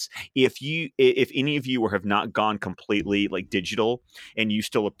audience, if any of you have not gone completely like digital and you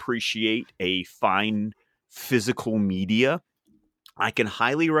still appreciate a fine physical media, I can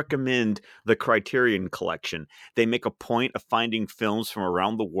highly recommend the Criterion Collection. They make a point of finding films from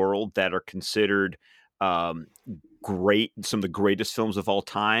around the world that are considered um, great, some of the greatest films of all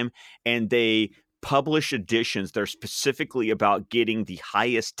time, and they publish editions that are specifically about getting the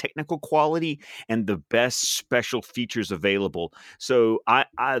highest technical quality and the best special features available. So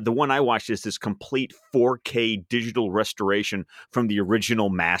the one I watched is this complete 4K digital restoration from the original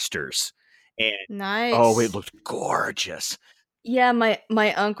masters. And oh, it Nice. looked gorgeous. Yeah,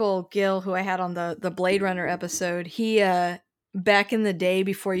 my uncle Gil, who I had on the Blade Runner episode, he back in the day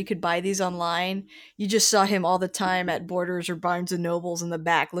before you could buy these online, you just saw him all the time at Borders or Barnes and Nobles in the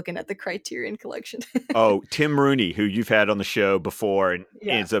back looking at the Criterion collection. Oh, Tim Rooney, who you've had on the show before, and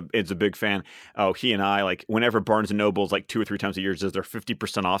Yeah. is a big fan. Oh, he and I like whenever Barnes and Noble's like 2 or 3 times a year does their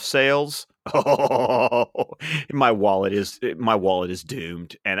 50% off sales. Oh, my wallet is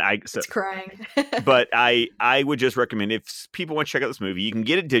doomed, and It's crying. but I would just recommend if people want to check out this movie, you can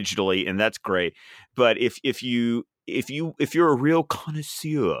get it digitally, and that's great. But if you're a real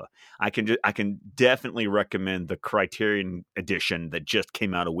connoisseur, I can definitely recommend the Criterion edition that just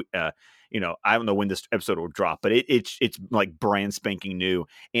came out I don't know when this episode will drop, but it's like brand spanking new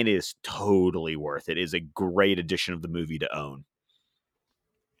and it is totally worth it. It is a great edition of the movie to own.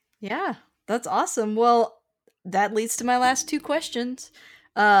 Yeah, that's awesome. Well, that leads to my last two questions.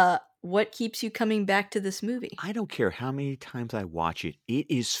 What keeps you coming back to this movie? I don't care how many times I watch it, it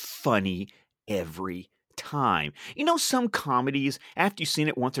is funny every time. Some comedies, after you've seen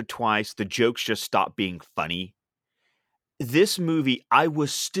it once or twice, the jokes just stop being funny. This movie, I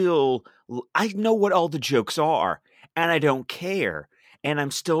know what all the jokes are, and I don't care, and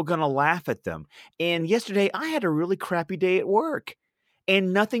I'm still gonna laugh at them. And yesterday, I had a really crappy day at work,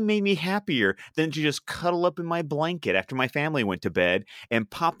 and nothing made me happier than to just cuddle up in my blanket after my family went to bed and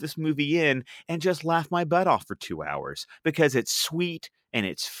pop this movie in and just laugh my butt off for 2 hours because it's sweet and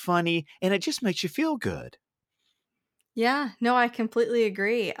it's funny and it just makes you feel good. Yeah, no, I completely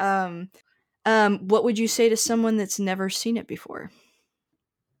agree. What would you say to someone that's never seen it before?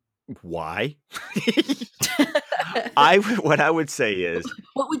 Why? I what I would say is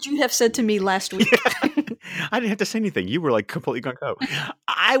What would you have said to me last week? I didn't have to say anything. You were like completely gung ho.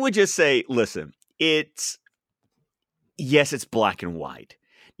 I would just say, listen, it's yes, it's black and white.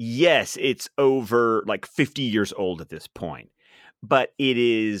 Yes, it's over like 50 years old at this point. But it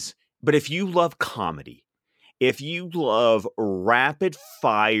is but if you love comedy, if you love rapid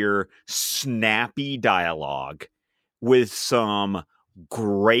fire, snappy dialogue with some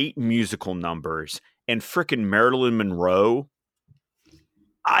great musical numbers and frickin' Marilyn Monroe,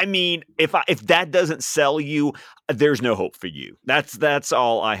 I mean, if that doesn't sell you, there's no hope for you. That's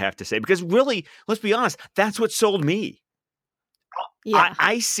all I have to say. Because really, let's be honest, that's what sold me. Yeah.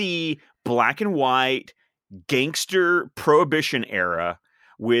 I see black and white gangster prohibition era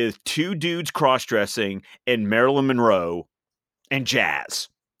with two dudes cross dressing and Marilyn Monroe and jazz.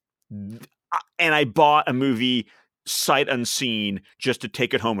 And I bought a movie sight unseen just to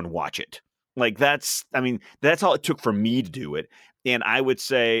take it home and watch it. Like I mean, that's all it took for me to do it. And I would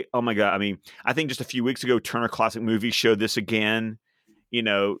say, oh my God, I mean, I think just a few weeks ago, Turner Classic Movies showed this again. You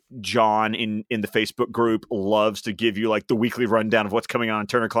know, John in the Facebook group loves to give you like the weekly rundown of what's coming on in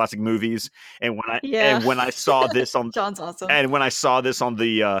Turner Classic Movies. Yeah. When I saw this on John's awesome. and when I saw this on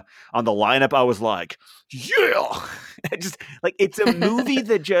the lineup, I was like, yeah. Just like it's a movie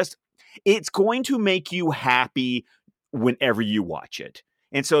that just it's going to make you happy whenever you watch it.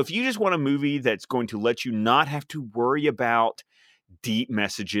 And so if you just want a movie that's going to let you not have to worry about deep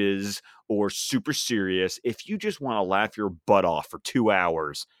messages or super serious, if you just want to laugh your butt off for 2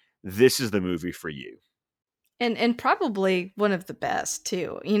 hours, this is the movie for you. And probably one of the best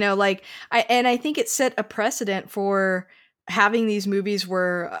too. You know, like I think it set a precedent for having these movies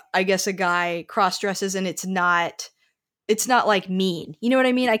where I guess a guy cross dresses and it's not like mean. You know what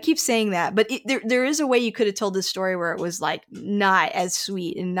I mean? I keep saying that, but there is a way you could have told this story where it was like not as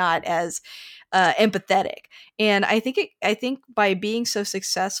sweet and not as empathetic. And I think by being so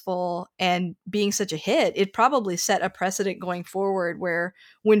successful and being such a hit, it probably set a precedent going forward where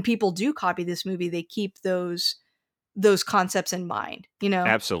when people do copy this movie, they keep those concepts in mind. You know,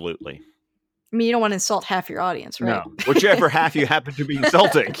 Absolutely. I mean, you don't want to insult half your audience, right? No. Whichever half you happen to be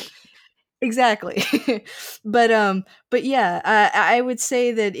insulting. Exactly. But yeah, I would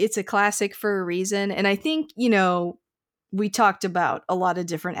say that it's a classic for a reason. And I think, you know, we talked about a lot of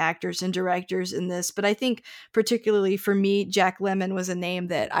different actors and directors in this, but I think particularly for me, Jack Lemmon was a name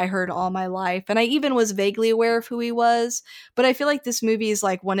that I heard all my life. And I even was vaguely aware of who he was, but I feel like this movie is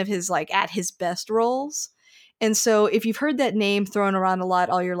like one of his like at his best roles. And so if you've heard that name thrown around a lot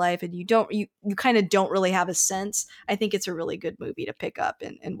all your life and you kind of don't really have a sense, I think it's a really good movie to pick up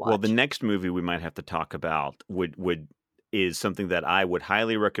and Well, the watch. next movie we might have to talk about would is something that I would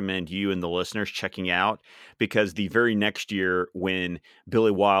highly recommend you and the listeners checking out because the very next year when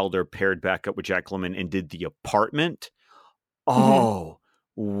Billy Wilder paired back up with Jack Lemmon and did The Apartment, Mhm. oh,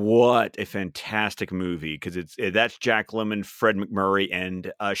 what a fantastic movie because that's Jack Lemmon, Fred McMurray,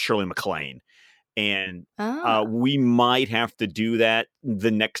 and Shirley MacLaine, and Ah, we might have to do that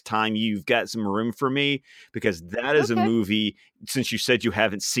the next time you've got some room for me because that is a okay. movie. Since you said you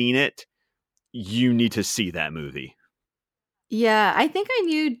haven't seen it, you need to see that movie. Yeah, I think I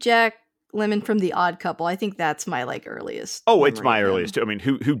knew Jack Lemmon from The Odd Couple. I think that's my like earliest Oh, it's memory my of earliest him. too. I mean,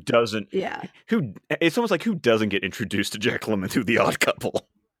 who doesn't? Yeah. Who it's almost like who doesn't get introduced to Jack Lemmon through The Odd Couple?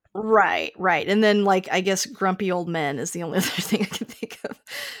 Right, right. And then like I guess Grumpy Old Men is the only other thing I can think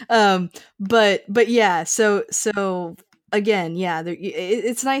of. But yeah, so again, yeah,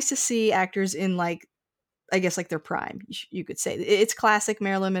 it's nice to see actors in like I guess like their prime, you could say. It's classic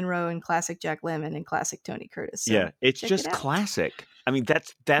Marilyn Monroe and classic Jack Lemmon and classic Tony Curtis. So Yeah, it's check it just out. classic. I mean,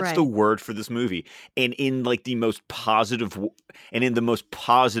 that's the Right. word for this movie, and in like the most positive and in the most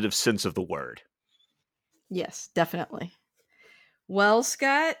positive sense of the word. Yes, definitely. Well,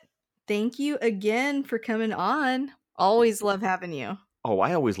 Scott, thank you again for coming on. Always love having you. Oh,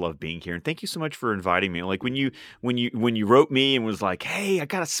 I always love being here, and thank you so much for inviting me. Like when you wrote me and was like, "Hey, I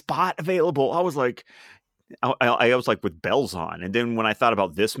got a spot available," I was like, I was like with bells on. And then when I thought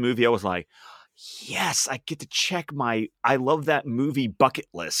about this movie, I was like, yes, I get to check my I love that movie bucket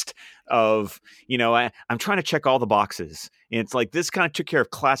list of, I'm trying to check all the boxes. And it's like this kind of took care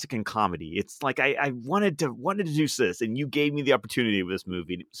of classic and comedy. It's like I wanted to do this, and you gave me the opportunity with this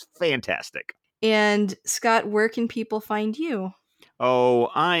movie, and it was fantastic. And Scott, where can people find you? Oh,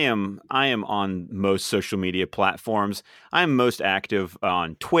 I am on most social media platforms. I'm most active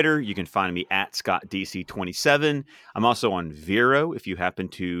on Twitter. You can find me at ScottDC27. I'm also on Vero if you happen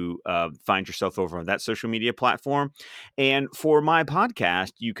to find yourself over on that social media platform. And for my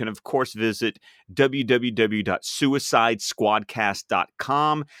podcast, you can of course visit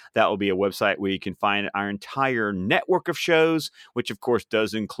www.suicidesquadcast.com. That will be a website where you can find our entire network of shows, which of course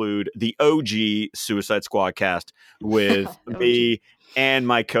does include the OG Suicide Squadcast with OG. me and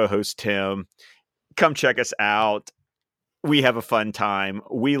my co-host Tim. Come check us out. We have a fun time.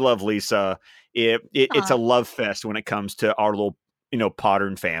 We love Lisa. It's a Ah, love fest when it comes to our little,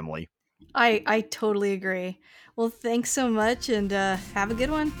 Podern family. I totally agree. Well, thanks so much, and have a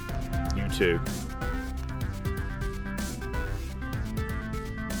good one. You too.